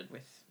inundated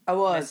with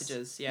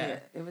messages. Yeah.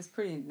 It was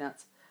pretty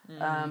nuts.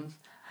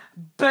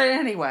 But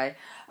anyway.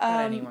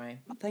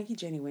 Thank you,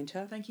 Jenny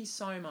Wynter. Thank you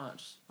so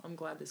much. I'm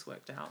glad this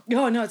worked out.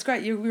 Oh, no, it's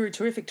great. You were a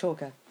terrific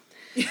talker.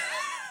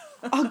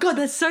 Oh, God,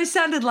 that so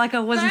sounded like I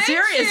wasn't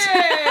serious.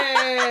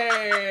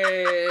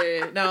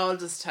 No, I'll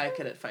just take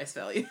it at face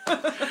value.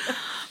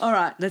 All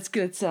right,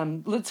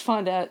 let's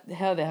find out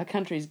how our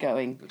country's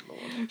going. Good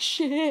Lord.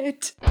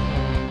 Shit.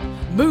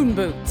 Moon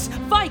Boots,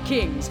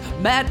 Vikings,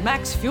 Mad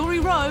Max Fury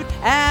Road,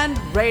 and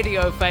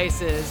Radio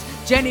Faces.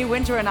 Jenny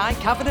Wynter and I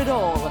covered it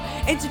all.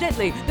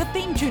 Incidentally, the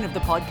theme tune of the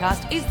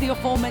podcast is the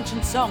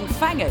aforementioned song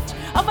Fang It,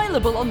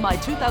 available on my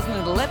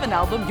 2011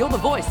 album You're the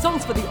Voice,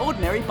 Songs for the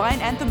Ordinary by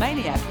an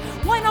Anthomaniac.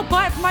 Why not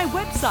buy it from my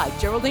website,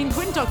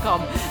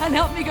 GeraldineQuinn.com, and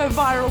help me go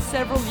viral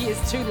several years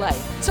too late?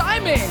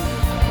 Timing!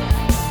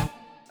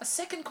 A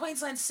second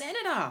Queensland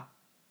senator.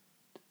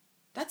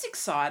 That's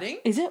exciting.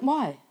 Is it?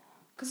 Why?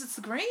 Because it's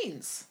the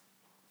Greens.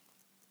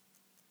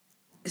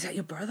 Is that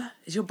your brother?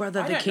 Is your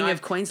brother the King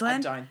of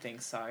Queensland? I don't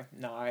think so.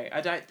 No,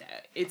 I don't.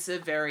 It's a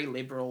very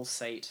liberal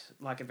seat,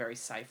 like a very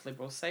safe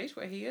liberal seat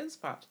where he is,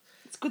 but...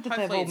 It's good that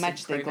they've all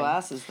matched their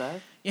glasses,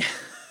 though. Yeah.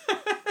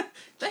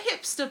 The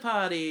hipster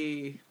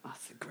party. Oh,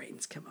 it's the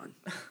Greens, come on.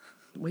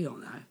 We all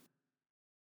know.